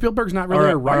 But Spielberg's not really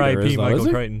a writer, R.I.P. is Michael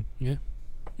he? Crichton. Yeah.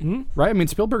 Right? I mean,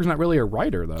 Spielberg's not really a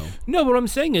writer, though. No, what I'm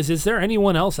saying is there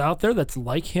anyone else out there that's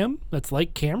like him? That's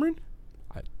like Cameron?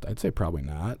 I'd say probably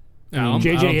not. I don't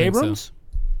J.J. think so. Abrams?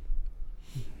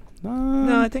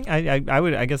 No, I think I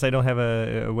would. I guess I don't have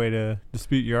a way to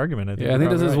dispute your argument. I think, I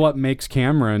think this is what makes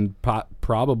Cameron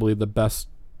probably the best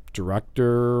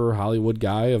director, Hollywood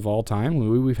guy of all time.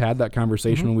 We've had that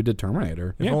conversation when we did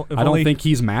Terminator. Yeah. I don't think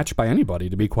he's matched by anybody,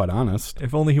 to be quite honest.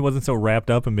 If only he wasn't so wrapped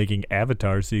up in making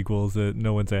Avatar sequels that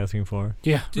no one's asking for.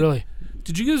 Yeah, really.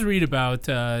 Did you guys read about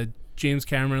James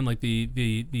Cameron, like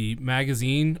the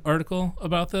magazine article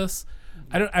about this?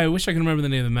 I wish I could remember the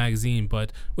name of the magazine,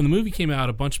 but when the movie came out,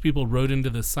 a bunch of people wrote into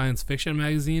the science fiction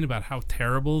magazine about how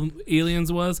terrible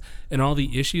Aliens was and all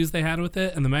the issues they had with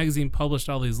it, and the magazine published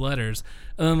all these letters.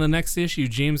 And then the next issue,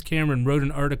 James Cameron wrote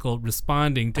an article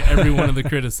responding to every one of the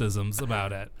criticisms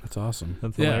about it. That's awesome.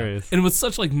 That's hilarious. And it was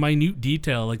such like minute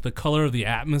detail, like the color of the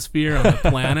atmosphere on the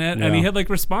planet, and he had like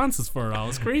responses for it all.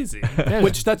 It's crazy.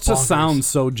 Which that just sounds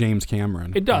so James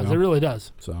Cameron. It does. You know? It really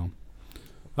does. So,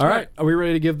 all right. Are we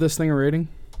ready to give this thing a rating?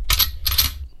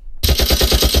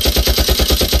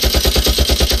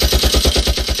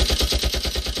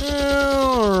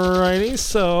 Alrighty,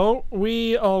 so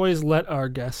we always let our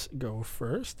guests go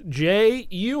first. Jay,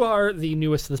 you are the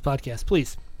newest to this podcast.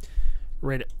 Please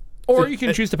rate it. Or you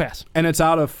can choose to pass. And it's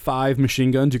out of 5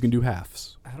 machine guns. You can do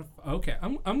halves. Okay,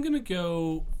 I'm gonna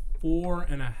go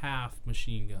 4.5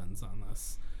 machine guns on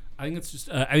this. I think it's just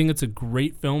I think it's a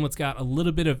great film. It's got a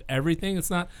little bit of everything.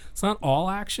 It's not all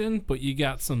action, but you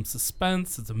got some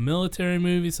suspense. It's a military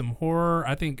movie, some horror.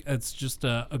 I think it's just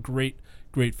a great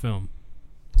film.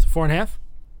 So 4.5?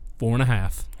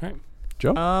 4.5. All right.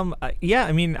 Joe? Yeah,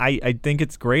 I mean, I think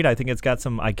it's great. I think it's got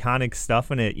some iconic stuff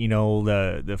in it. You know,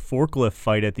 the forklift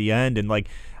fight at the end, and like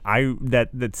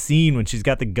that scene when she's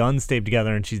got the guns taped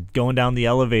together and she's going down the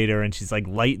elevator and she's like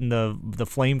lighting the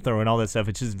flamethrower and all that stuff.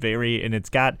 It's just and it's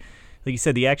got, like you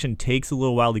said, the action takes a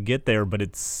little while to get there, but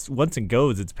it's once it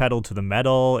goes, it's pedal to the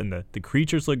metal, and the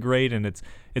creatures look great, and it's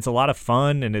a lot of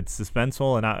fun, and it's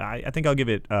suspenseful, and I think I'll give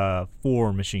it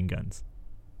 4 machine guns.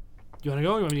 You want to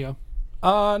go or you want me to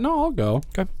go? No, I'll go.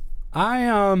 Okay.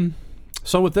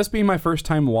 So with this being my first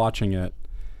time watching it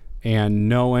and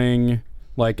knowing,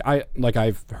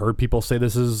 I've heard people say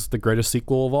this is the greatest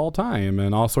sequel of all time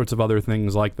and all sorts of other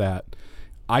things like that.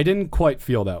 I didn't quite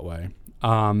feel that way.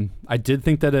 I did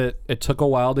think that it took a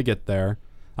while to get there.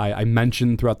 I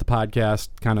mentioned throughout the podcast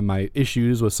kind of my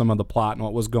issues with some of the plot and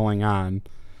what was going on.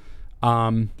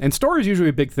 And story is usually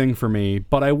a big thing for me,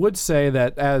 but I would say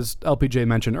that, as LPJ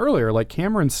mentioned earlier, like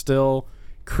Cameron still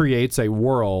creates a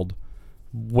world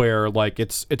where like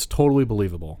it's totally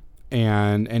believable,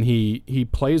 and he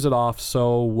plays it off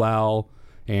so well,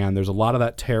 and there's a lot of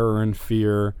that terror and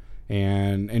fear,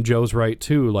 and Joe's right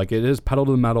too, like it is pedal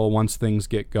to the metal once things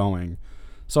get going.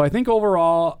 So I think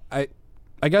overall, I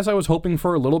guess I was hoping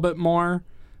for a little bit more,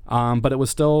 but it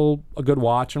was still a good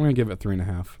watch. I'm gonna give it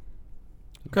 3.5.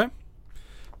 Okay.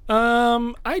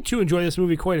 I too enjoy this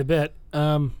movie quite a bit.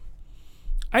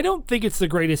 I don't think it's the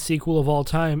greatest sequel of all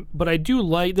time, but I do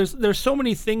like. There's so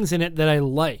many things in it that I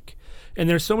like, and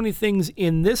there's so many things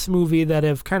in this movie that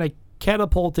have kind of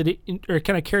catapulted it or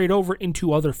kind of carried over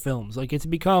into other films. Like it's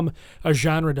become a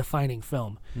genre-defining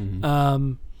film.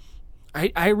 Mm-hmm.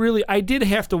 I did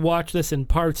have to watch this in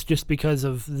parts just because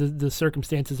of the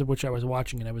circumstances of which I was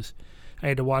watching it. I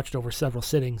had to watch it over several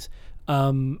sittings.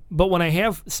 But when I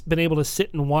have been able to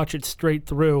sit and watch it straight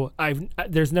through,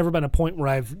 there's never been a point where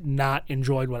I've not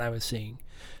enjoyed what I was seeing.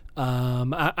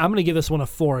 I'm going to give this one a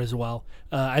 4 as well.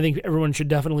 I think everyone should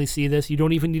definitely see this. You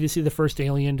don't even need to see the first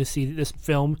Alien to see this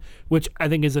film, which I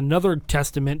think is another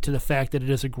testament to the fact that it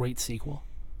is a great sequel.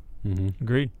 Mm-hmm.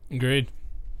 Agreed.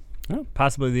 Oh.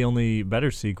 Possibly the only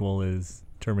better sequel is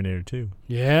Terminator 2.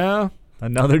 Yeah.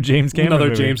 Another James Cameron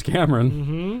movie. James Cameron.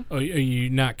 Mm-hmm. Oh, are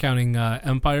you not counting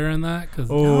Empire in that?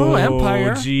 Oh,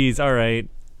 Empire. Geez. All right.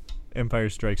 Empire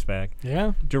Strikes Back.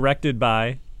 Yeah. Directed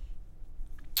by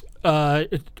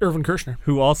Irvin Kershner.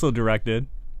 Who also directed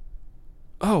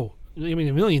Oh, I mean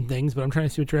a million things, but I'm trying to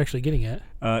see what you're actually getting at.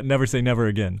 Never Say Never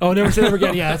Again. Oh, Never Say Never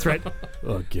Again. Yeah, that's right.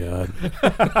 Oh, God.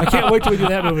 I can't wait till we do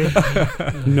that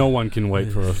movie. No one can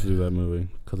wait for us to do that movie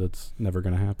because it's never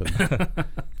going to happen.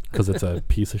 Because it's a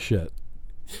piece of shit.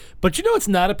 But you know it's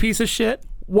not a piece of shit?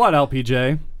 What,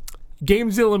 LPJ?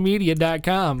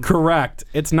 GameZillaMedia.com. Correct.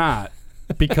 It's not.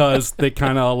 Because they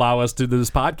kind of allow us to do this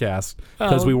podcast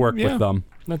because we work with them.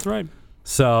 That's right.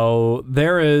 So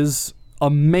there is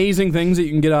amazing things that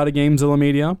you can get out of GameZilla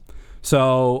Media.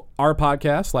 So our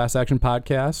podcast, Last Action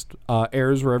Podcast,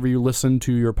 airs wherever you listen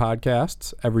to your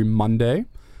podcasts every Monday.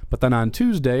 But then on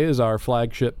Tuesday is our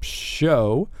flagship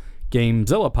show,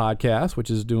 GameZilla Podcast, which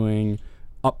is doing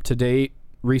up-to-date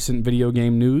recent video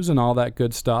game news and all that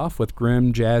good stuff with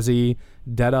Grim, Jazzy,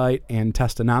 Deadite, and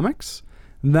Testonomics.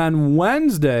 Then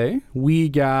Wednesday, we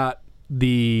got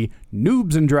the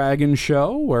Noobs and Dragons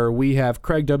show, where we have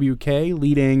Craig WK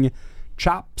leading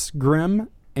Chops, Grim,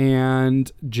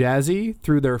 and Jazzy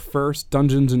through their first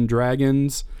Dungeons and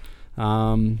Dragons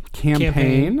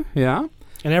campaign. Yeah.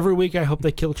 And every week I hope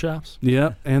they kill Chops.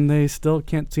 Yep. And they still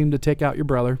can't seem to take out your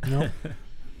brother. Nope.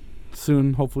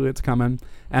 Soon, hopefully it's coming.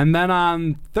 And then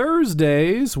on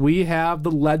Thursdays, we have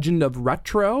The Legend of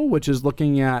Retro, which is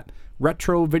looking at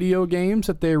retro video games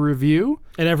that they review.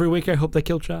 And every week I hope they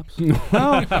kill Chops.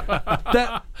 Well,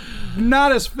 that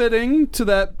not as fitting to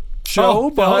that show,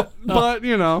 but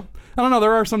you know, I don't know.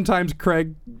 There are sometimes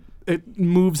Craig, it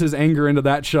moves his anger into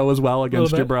that show as well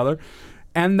against your brother.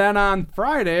 And then on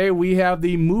Friday, we have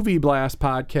the Movie Blast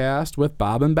podcast with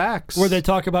Bob and Bax. Where they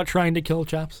talk about trying to kill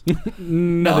Chops.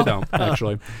 No, they don't,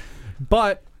 actually.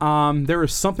 But there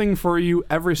is something for you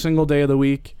every single day of the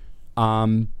week.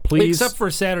 Please. Except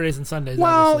for Saturdays and Sundays.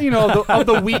 Well, obviously. you know, of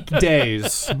the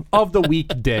weekdays. Of the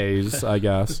weekdays, I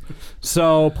guess.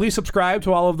 So please subscribe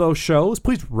to all of those shows.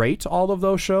 Please rate all of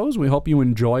those shows. We hope you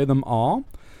enjoy them all.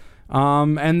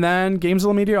 And then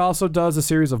Gamezilla Media also does a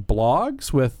series of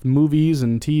blogs with movies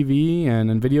and TV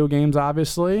and video games,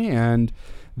 obviously. And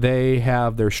they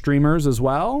have their streamers as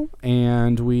well.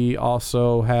 And we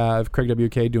also have Craig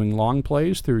WK doing long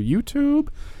plays through YouTube.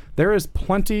 There is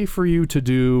plenty for you to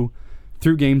do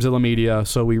through Gamezilla Media.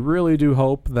 So we really do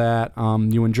hope that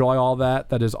you enjoy all that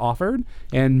is offered.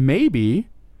 And maybe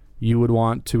you would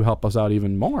want to help us out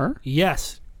even more.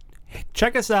 Yes.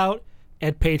 Check us out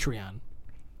at Patreon.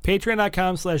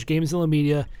 Patreon.com/Gamezilla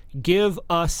Media. Give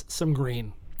us some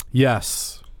green.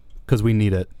 Yes, because we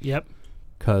need it. Yep.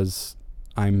 Because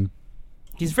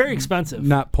he's very expensive.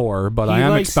 Not poor, but I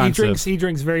am expensive. He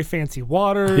drinks very fancy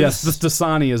waters. Yes, this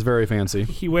Dasani is very fancy.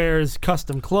 He wears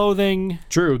custom clothing.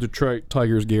 True, Detroit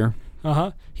Tigers gear.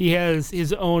 He has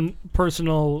his own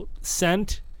personal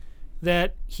scent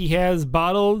that he has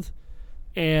bottled,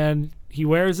 and he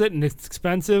wears it, and it's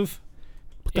expensive.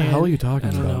 What the hell are you talking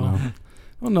about now?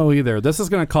 I don't know either. This is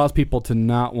going to cause people to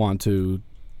not want to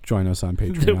join us on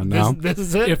Patreon now. This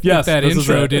is it? If that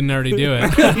intro didn't already do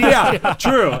it. Yeah,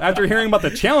 true. After hearing about the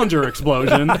Challenger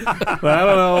explosion, I don't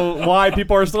know why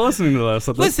people are still listening to this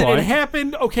at this Listen, point. it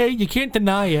happened. Okay, you can't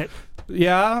deny it.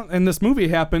 Yeah, and this movie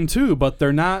happened too, but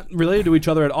they're not related to each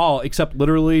other at all, except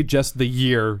literally just the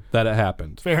year that it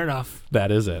happened. Fair enough.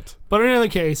 That is it. But in any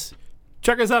case,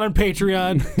 check us out on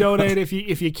Patreon. Donate if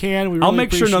you can. We really I'll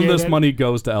make sure none of this appreciate it. money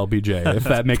goes to LBJ, if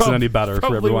that makes it any better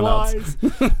for everyone else.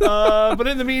 But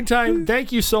in the meantime,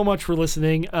 thank you so much for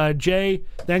listening. Jay,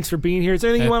 thanks for being here. Is there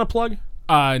anything you want to plug?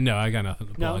 No, I got nothing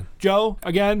to plug. No. Joe,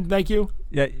 again, thank you.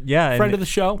 Yeah. Friend of the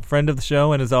show. Friend of the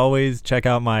show, and as always, check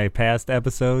out my past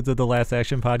episodes of the Last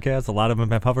Action podcast. A lot of them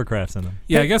have hovercrafts in them.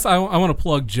 Yeah, I guess I want to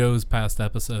plug Joe's past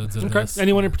episodes of this.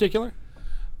 Anyone in particular?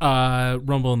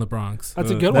 Rumble in the Bronx. That's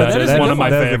a good one. That is one of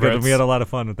my favorites. We had a lot of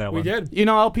fun with that We one. did. You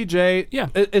know, LPJ, Yeah.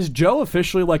 Is Joe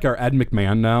officially like our Ed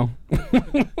McMahon now?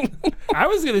 I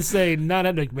was going to say not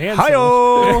Ed McMahon.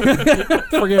 Hi-yo!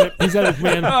 Forget it. He's Ed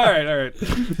McMahon. All right.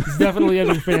 He's definitely Ed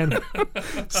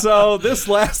McMahon. So this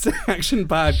Last Action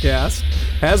podcast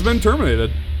has been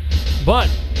terminated. But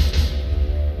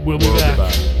we'll be back.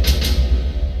 Goodbye.